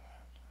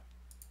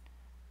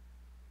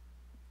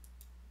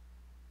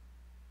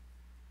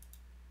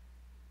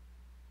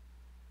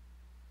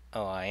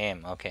 Oh, I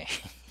am. Okay.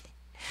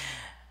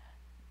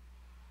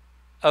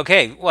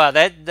 Okay, well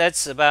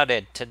that's about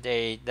it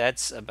today.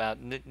 That's about,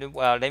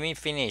 well, let me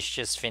finish,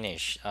 just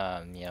finish.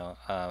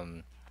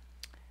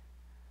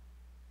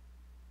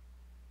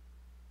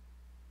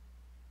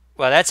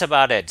 Well, that's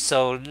about it.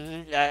 So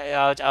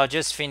I'll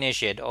just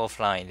finish it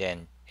offline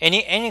then.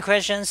 Any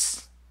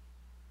questions?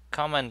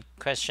 Common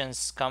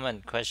questions?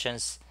 Common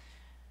questions?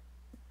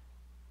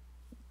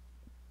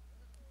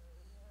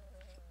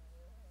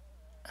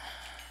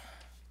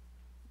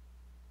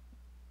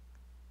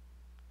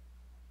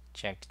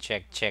 Check,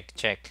 check, check,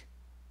 check.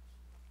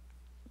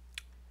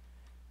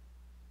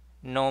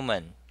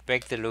 Norman,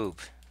 break the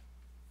loop.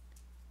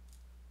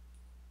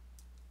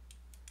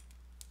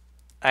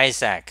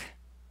 Isaac.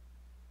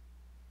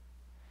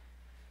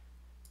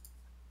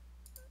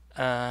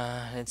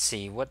 Let's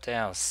see. What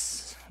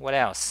else? What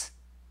else?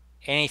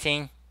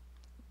 Anything?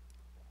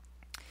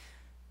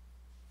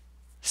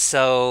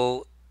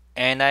 So,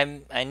 and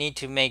I need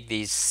to make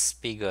these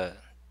bigger,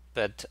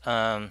 but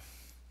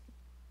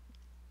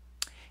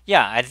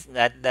yeah,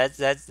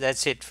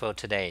 that's it for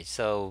today.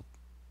 So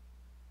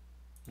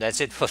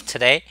that's it for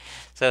today.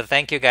 So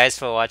thank you guys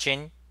for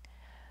watching.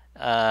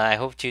 I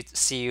hope to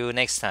see you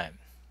next time.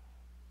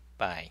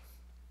 Bye.